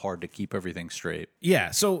 it's so hard to keep everything straight.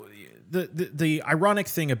 Yeah. So the ironic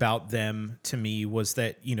thing about them to me was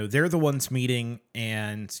that, you know, they're the ones meeting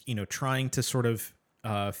and, you know, trying to sort of,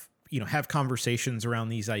 you know, have conversations around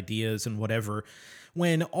these ideas and whatever,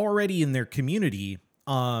 when already in their community,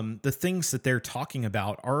 the things that they're talking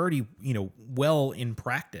about are already, you know, well in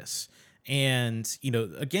practice. And, you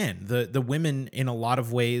know, again, the women in a lot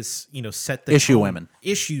of ways, you know, set the Issue tone. women.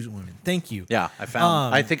 Issues women. Thank you. Yeah,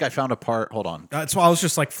 I think I found a part. Hold on. That's why I was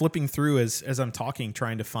just like flipping through as I'm talking,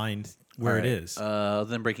 trying to find where it is.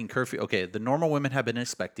 Then breaking curfew. Okay, the normal women have been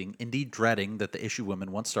expecting, indeed dreading, that the issue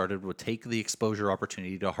women once started would take the exposure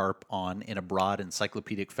opportunity to harp on in a broad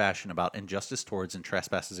encyclopedic fashion about injustice towards and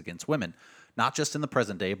trespasses against women, not just in the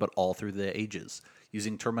present day, but all through the ages.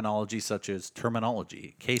 Using terminology such as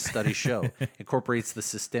terminology, case studies show, incorporates the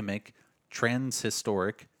systemic,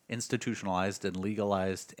 transhistoric, institutionalized, and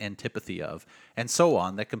legalized antipathy of, and so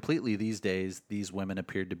on, that completely these days these women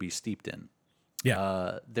appeared to be steeped in.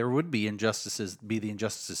 Yeah. There would be the injustices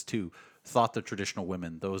too. Thought the traditional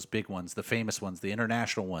women, those big ones, the famous ones, the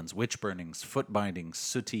international ones, witch burnings, foot bindings,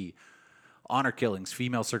 suttee, honor killings,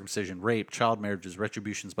 female circumcision, rape, child marriages,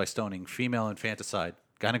 retributions by stoning, female infanticide,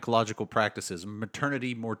 gynecological practices,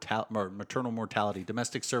 maternal mortality,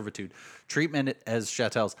 domestic servitude, treatment as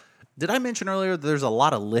chattels. Did I mention earlier that there's a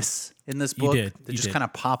lot of lists in this book that just kind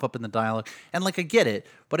of pop up in the dialogue? And like, I get it,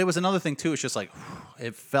 but it was another thing too. It's just like,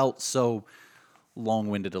 it felt so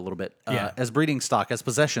long-winded a little bit. As breeding stock, as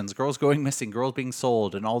possessions, girls going missing, girls being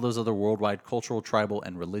sold, and all those other worldwide cultural, tribal,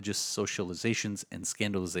 and religious socializations and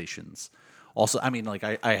scandalizations. Also, I mean, like,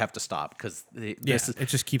 I have to stop because it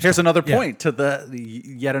just keeps. Here's another point to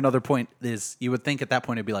yet another point is, you would think at that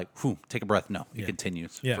point it'd be like, whew, take a breath. No, it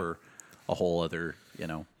continues for a whole other,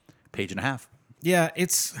 page and a half. Yeah,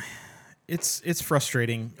 it's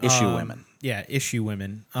frustrating. Issue women. Yeah, issue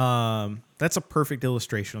women. That's a perfect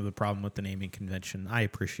illustration of the problem with the naming convention. I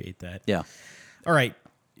appreciate that. Yeah. All right.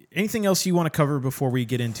 Anything else you want to cover before we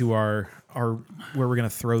get into our where we're going to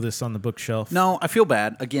throw this on the bookshelf? No, I feel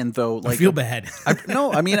bad again though. Like, I feel bad.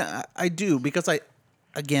 I do, because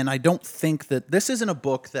I don't think that this isn't a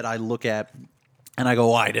book that I look at and I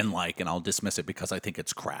go, oh, I didn't like, and I'll dismiss it because I think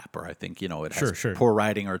it's crap, or I think, it has poor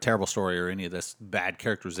writing or a terrible story or any of this bad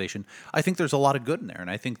characterization. I think there's a lot of good in there, and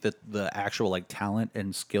I think that the actual like talent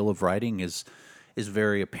and skill of writing is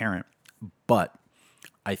very apparent. But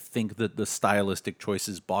I think that the stylistic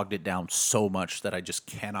choices bogged it down so much that I just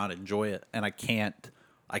cannot enjoy it, and I can't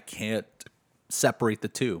separate the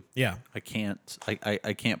two. Yeah. I can't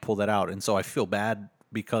pull that out, and so I feel bad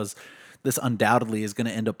because this undoubtedly is going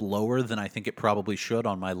to end up lower than I think it probably should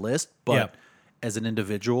on my list. But as an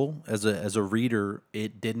individual, as a reader,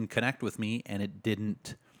 it didn't connect with me, and it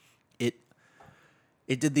didn't.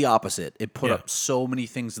 It did the opposite. It put up so many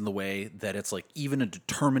things in the way that it's like, even a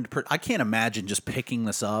determined I can't imagine just picking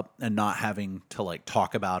this up and not having to like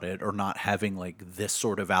talk about it, or not having like this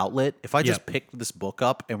sort of outlet. If I just picked this book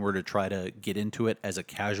up and were to try to get into it as a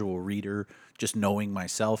casual reader, just knowing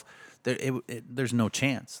myself, there's no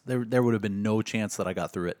chance. There would have been no chance that I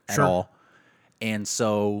got through it at all. And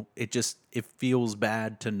so it feels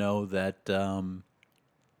bad to know that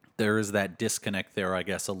there is that disconnect there, I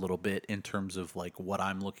guess, a little bit in terms of like what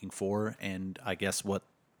I'm looking for, and I guess what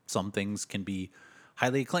some things can be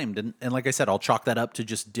highly acclaimed. And like I said, I'll chalk that up to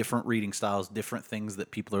just different reading styles, different things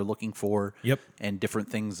that people are looking for, and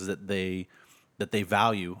different things that they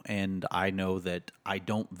value. And I know that I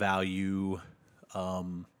don't value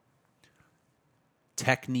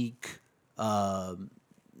technique,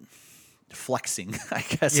 flexing, I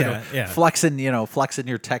guess. Yeah. Flexing, flexing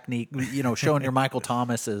your technique, showing your Michael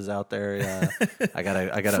Thomases out there. I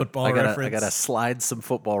gotta slide some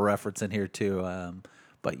football reference in here too.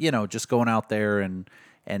 But just going out there and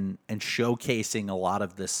showcasing a lot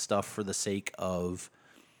of this stuff for the sake of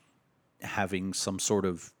having some sort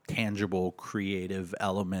of tangible creative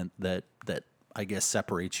element that I guess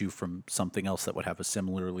separates you from something else that would have a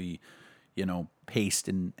similarly, paced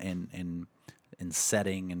and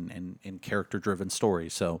setting and character driven story.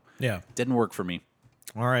 So yeah, didn't work for me.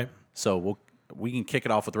 All right. So we can kick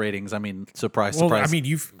it off with ratings. I mean, surprise. I mean,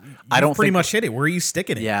 you've pretty much hit it. Where are you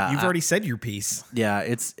sticking it? Yeah, you've already said your piece. Yeah,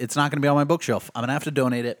 it's not going to be on my bookshelf. I'm going to have to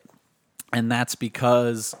donate it, and that's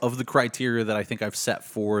because of the criteria that I think I've set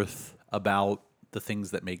forth about the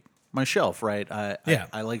things that make my shelf. Right?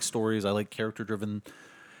 I like stories. I like character-driven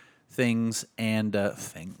things and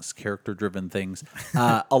character-driven things.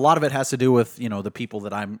 A lot of it has to do with the people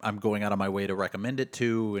that I'm going out of my way to recommend it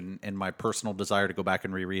to, and my personal desire to go back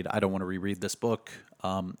and reread. I don't want to reread this book.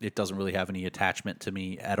 It doesn't really have any attachment to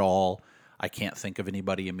me at all. I can't think of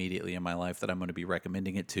anybody immediately in my life that I'm going to be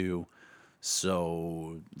recommending it to.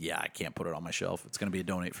 So yeah, I can't put it on my shelf. It's going to be a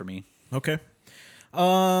donate for me. Okay.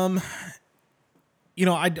 I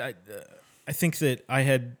think that I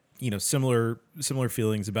had similar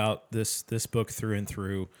feelings about this book through and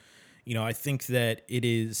through. I think that it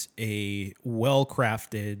is a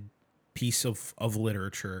well-crafted piece of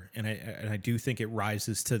literature, and I do think it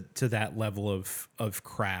rises to that level of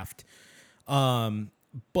craft.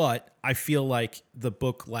 But I feel like the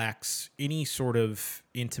book lacks any sort of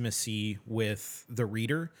intimacy with the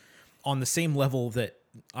reader on the same level that,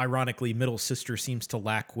 ironically, Middle Sister seems to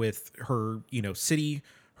lack with her, city,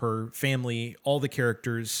 her family, all the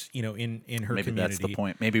characters, in her community. Maybe that's the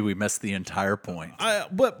point. Maybe we missed the entire point.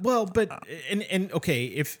 But okay,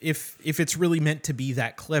 if it's really meant to be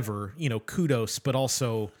that clever, kudos, but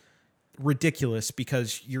also ridiculous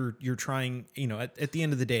because you're trying, at the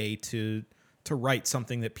end of the day to write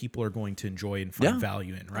something that people are going to enjoy and find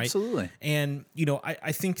value in, right? Absolutely. And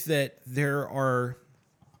I think that there are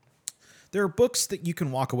books that you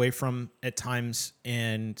can walk away from at times,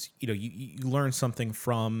 and you learn something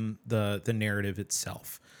from the narrative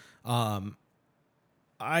itself.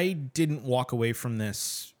 I didn't walk away from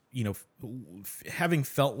this, having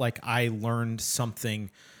felt like I learned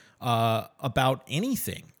something about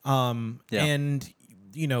anything. And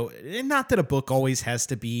not that a book always has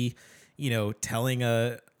to be, telling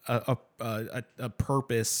a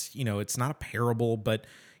purpose. It's not a parable, but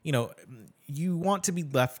you want to be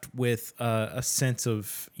left with a sense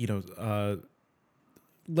of,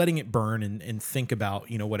 letting it burn and think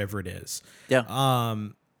about, whatever it is. Yeah.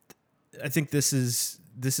 I think this is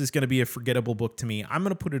going to be a forgettable book to me. I'm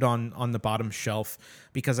going to put it on the bottom shelf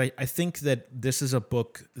because I think that this is a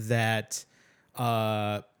book that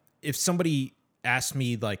if somebody asked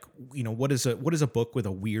me, like, what is a book with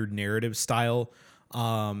a weird narrative style,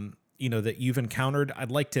 that you've encountered, I'd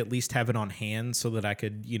like to at least have it on hand so that I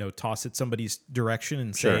could, toss it somebody's direction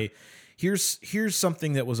and say, here's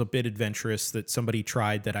something that was a bit adventurous that somebody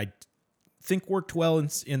tried that I think worked well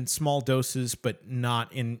in small doses, but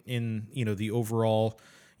not in the overall,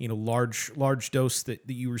 large dose that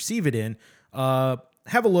you receive it in. Have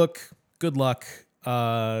a look. Good luck.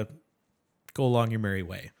 Go along your merry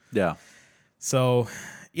way. Yeah. So,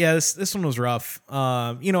 yeah, this one was rough.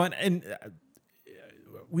 And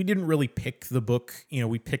we didn't really pick the book.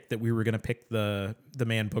 We picked that we were going to pick the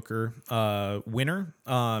Man Booker winner.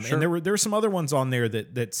 And there were some other ones on there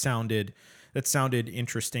that sounded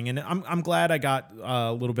interesting. And I'm glad I got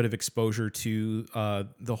a little bit of exposure to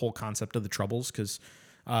the whole concept of the Troubles because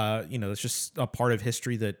it's just a part of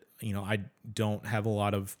history that I don't have a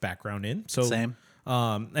lot of background in. So same.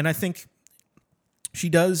 And I think she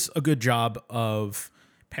does a good job of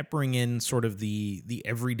peppering in sort of the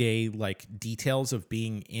everyday like details of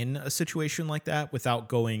being in a situation like that without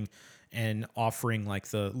going and offering like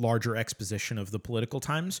the larger exposition of the political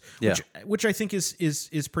times, which I think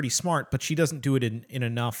is pretty smart, but she doesn't do it in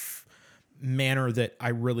enough manner that I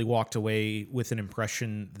really walked away with an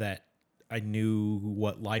impression that I knew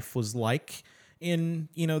what life was like in,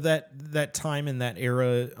 that time in that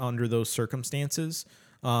era under those circumstances.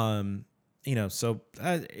 So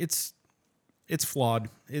it's flawed.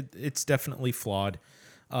 It's definitely flawed,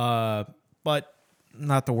 but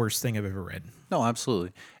not the worst thing I've ever read. No,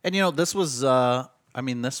 absolutely. And this was,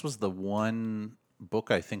 this was the one book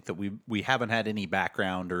I think that we haven't had any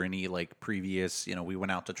background or any like previous. We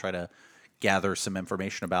went out to try to gather some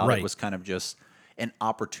information about. Right. It was kind of just an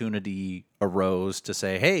opportunity arose to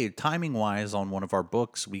say, hey, timing wise on one of our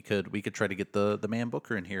books, we could try to get the Man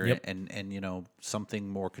Booker in here, Yep. and something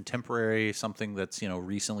more contemporary, something that's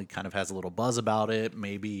recently kind of has a little buzz about it.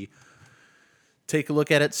 Maybe take a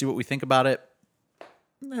look at it, see what we think about it.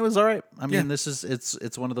 It was all right. I mean, Yeah.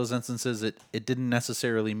 it's one of those instances. It didn't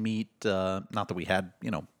necessarily meet. Not that we had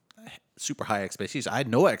super high expectations. I had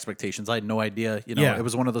no expectations. I had no idea. Yeah. It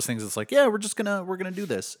was one of those things. That's like, yeah, we're gonna do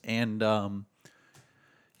this, and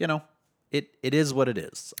it is what it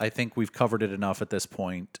is. I think we've covered it enough at this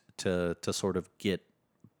point to sort of get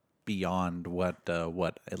beyond what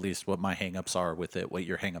at least what my hangups are with it, what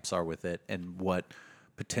your hangups are with it, and what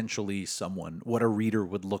potentially what a reader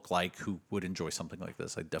would look like who would enjoy something like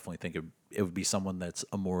this. I definitely think it would be someone that's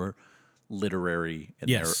a more literary in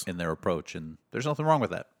Yes. their approach, and there's nothing wrong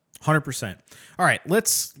with that. 100%. All right,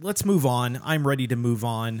 let's move on. I'm ready to move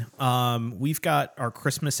on. We've got our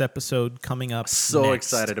Christmas episode coming up. So next.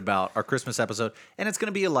 excited about our Christmas episode, and it's going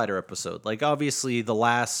to be a lighter episode. Like obviously, the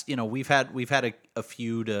last we've had a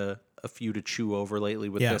few to chew over lately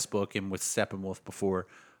with Yeah. this book and with Steppenwolf before.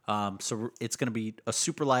 So it's going to be a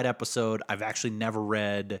super light episode. I've actually never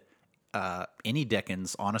read any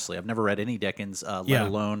Dickens. Honestly, I've never read any Dickens, let Yeah.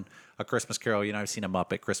 alone A Christmas Carol. I've seen a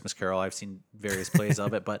Muppet Christmas Carol. I've seen various plays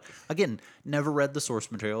of it, but again, never read the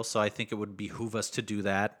source material. So I think it would behoove us to do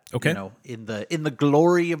that. Okay. In the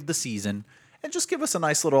glory of the season, and just give us a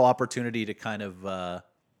nice little opportunity to kind of, I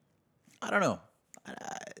don't know,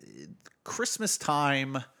 Christmas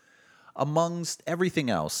time amongst everything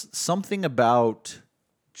else. Something about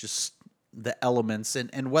just the elements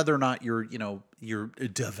and whether or not you're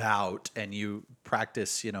devout and you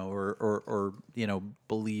practice or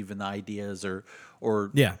believe in the ideas or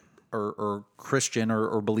Yeah. or Christian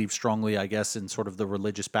or believe strongly, I guess, in sort of the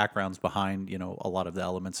religious backgrounds behind a lot of the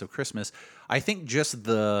elements of Christmas. I think just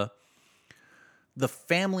the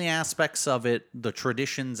family aspects of it, the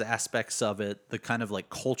traditions aspects of it, the kind of like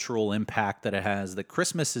cultural impact that it has, that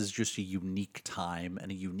Christmas is just a unique time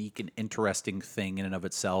and a unique and interesting thing in and of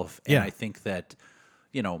itself. And Yeah. I think that,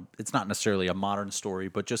 it's not necessarily a modern story,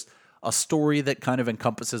 but just a story that kind of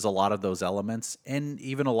encompasses a lot of those elements and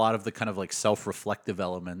even a lot of the kind of like self-reflective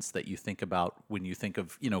elements that you think about when you think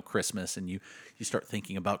of, Christmas, and you start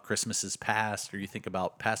thinking about Christmases past, or you think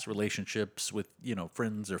about past relationships with,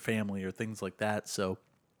 friends or family or things like that. So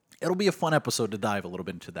it'll be a fun episode to dive a little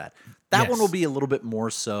bit into that. That Yes. one will be a little bit more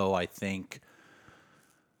so, I think,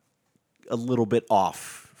 a little bit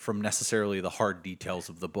off from necessarily the hard details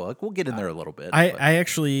of the book. We'll get in there a little bit. but-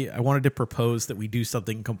 I wanted to propose that we do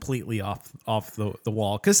something completely off the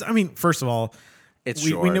wall, because I mean, first of all, It's we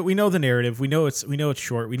short. know the narrative. We know it's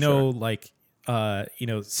short. We know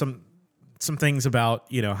some things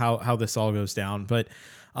about how this all goes down. But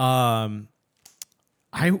I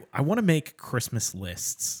want to make Christmas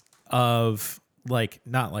lists of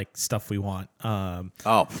not like stuff we want. Oh,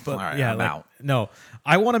 all right, Yeah, I'm like, out. no,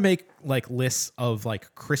 I want to make like lists of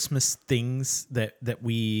like Christmas things that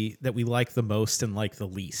we like the most and like the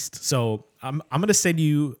least. So I'm gonna send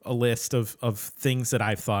you a list of things that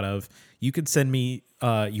I've thought of. You could send me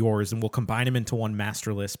yours, and we'll combine them into one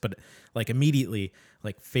master list. But like immediately,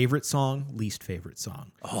 like favorite song, least favorite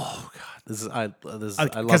song. Oh God, I love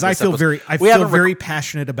Because I this feel episode. I We feel haven't very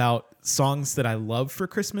passionate about songs that I love for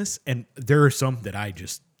Christmas, and there are some that I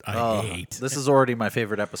hate. This is already my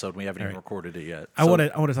favorite episode. We haven't even recorded it yet. I want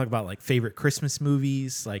to talk about like favorite Christmas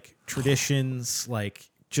movies, like traditions, like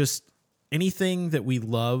just anything that we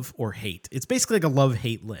love or hate. It's basically like a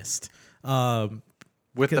love-hate list.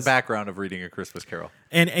 with the background of reading A Christmas Carol.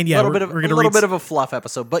 And yeah, we're gonna a little bit of a fluff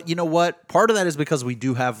episode, but you know what? Part of that is because we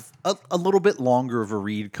do have a little bit longer of a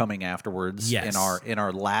read coming afterwards Yes. in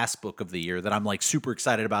our last book of the year that I'm like super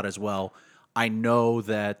excited about as well. I know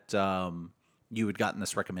that you had gotten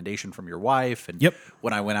this recommendation from your wife, and Yep.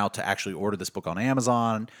 when I went out to actually order this book on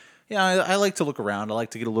Amazon, I like to look around. I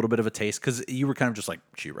like to get a little bit of a taste because you were kind of just like,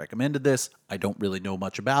 she recommended this. I don't really know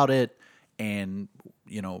much about it, and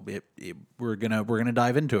we're gonna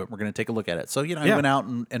dive into it. We're gonna take a look at it. So I went out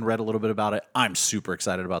and read a little bit about it. I'm super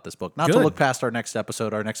excited about this book. Not to Good. look past our next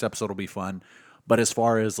episode. Our next episode will be fun, but as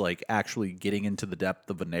far as like actually getting into the depth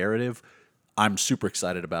of a narrative, I'm super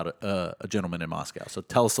excited about it. A Gentleman in Moscow. So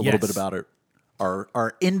tell us a little bit Yes. about it.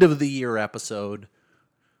 Our end of the year episode.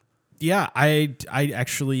 Yeah, I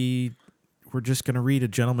actually we're just gonna read A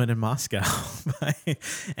Gentleman in Moscow by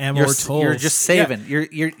Amor Towles. You're just saving.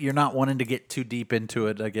 Yeah. You're not wanting to get too deep into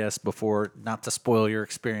it, I guess, before not to spoil your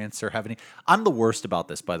experience or have any. I'm the worst about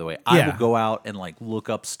this, by the way. I will go out and like look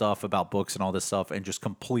up stuff about books and all this stuff and just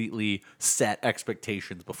completely set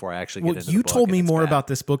expectations before I actually get into the book. You told me more about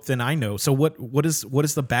this book than I know. So what is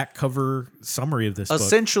the back cover summary of this book?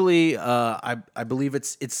 Essentially, I believe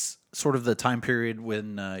it's sort of the time period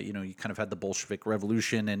when you kind of had the Bolshevik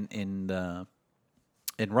Revolution in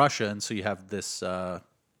Russia, and so you have this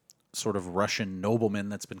sort of Russian nobleman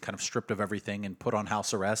that's been kind of stripped of everything and put on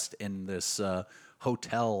house arrest in this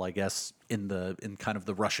hotel, I guess, in kind of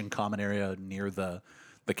the Russian common area near the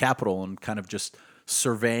capital, and kind of just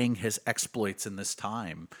surveying his exploits in this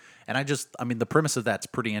time. And I mean, the premise of that's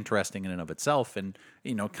pretty interesting in and of itself, and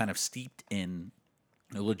kind of steeped in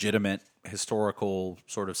legitimate historical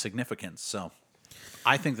sort of significance. So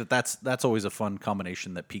I think that's always a fun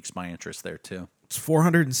combination that piques my interest there too. It's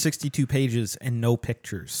 462 pages and no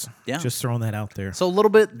pictures. Yeah. Just throwing that out there. So a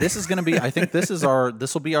little bit, this is going to be, I think this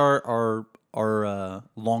will be our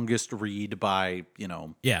longest read by,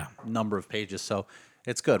 number of pages. So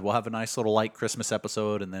it's good. We'll have a nice little light Christmas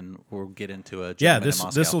episode, and then we'll get into a Gentleman in Moscow.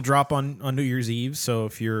 This will drop on New Year's Eve. So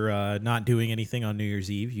if you're not doing anything on New Year's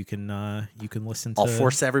Eve, you can listen to. I'll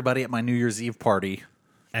force everybody at my New Year's Eve party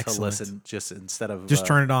to listen, just instead of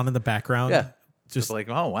turn it on in the background. Yeah, just like,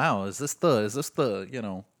 oh wow, is this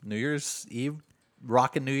the New Year's Eve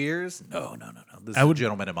rockin' New Year's? No. This is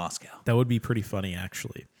Gentleman in Moscow. That would be pretty funny,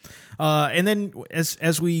 actually. And then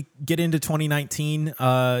as we get into 2019,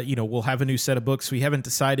 we'll have a new set of books. We haven't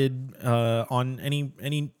decided on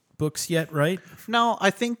any books yet, right? No,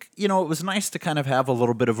 I think, it was nice to kind of have a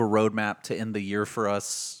little bit of a roadmap to end the year for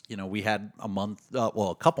us. We had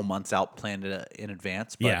a couple months out planned in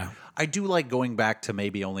advance. But yeah. I do like going back to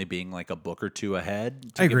maybe only being like a book or two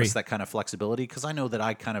ahead to give us that kind of flexibility, because I know that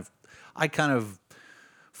I kind of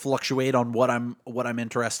fluctuate on what I'm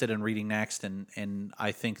interested in reading next, and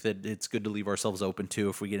I think that it's good to leave ourselves open to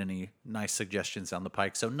if we get any nice suggestions down the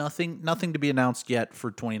pike. So nothing to be announced yet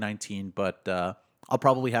for 2019, but I'll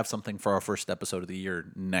probably have something for our first episode of the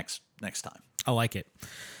year next time. I like it.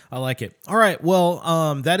 All right.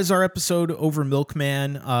 Well, that is our episode over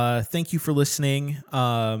Milkman. Thank you for listening.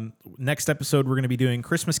 Next episode, we're going to be doing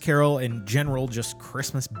Christmas Carol and general just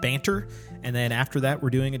Christmas banter. And then after that,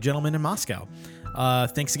 we're doing A Gentleman in Moscow.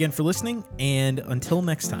 Thanks again for listening, and until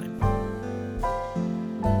next time.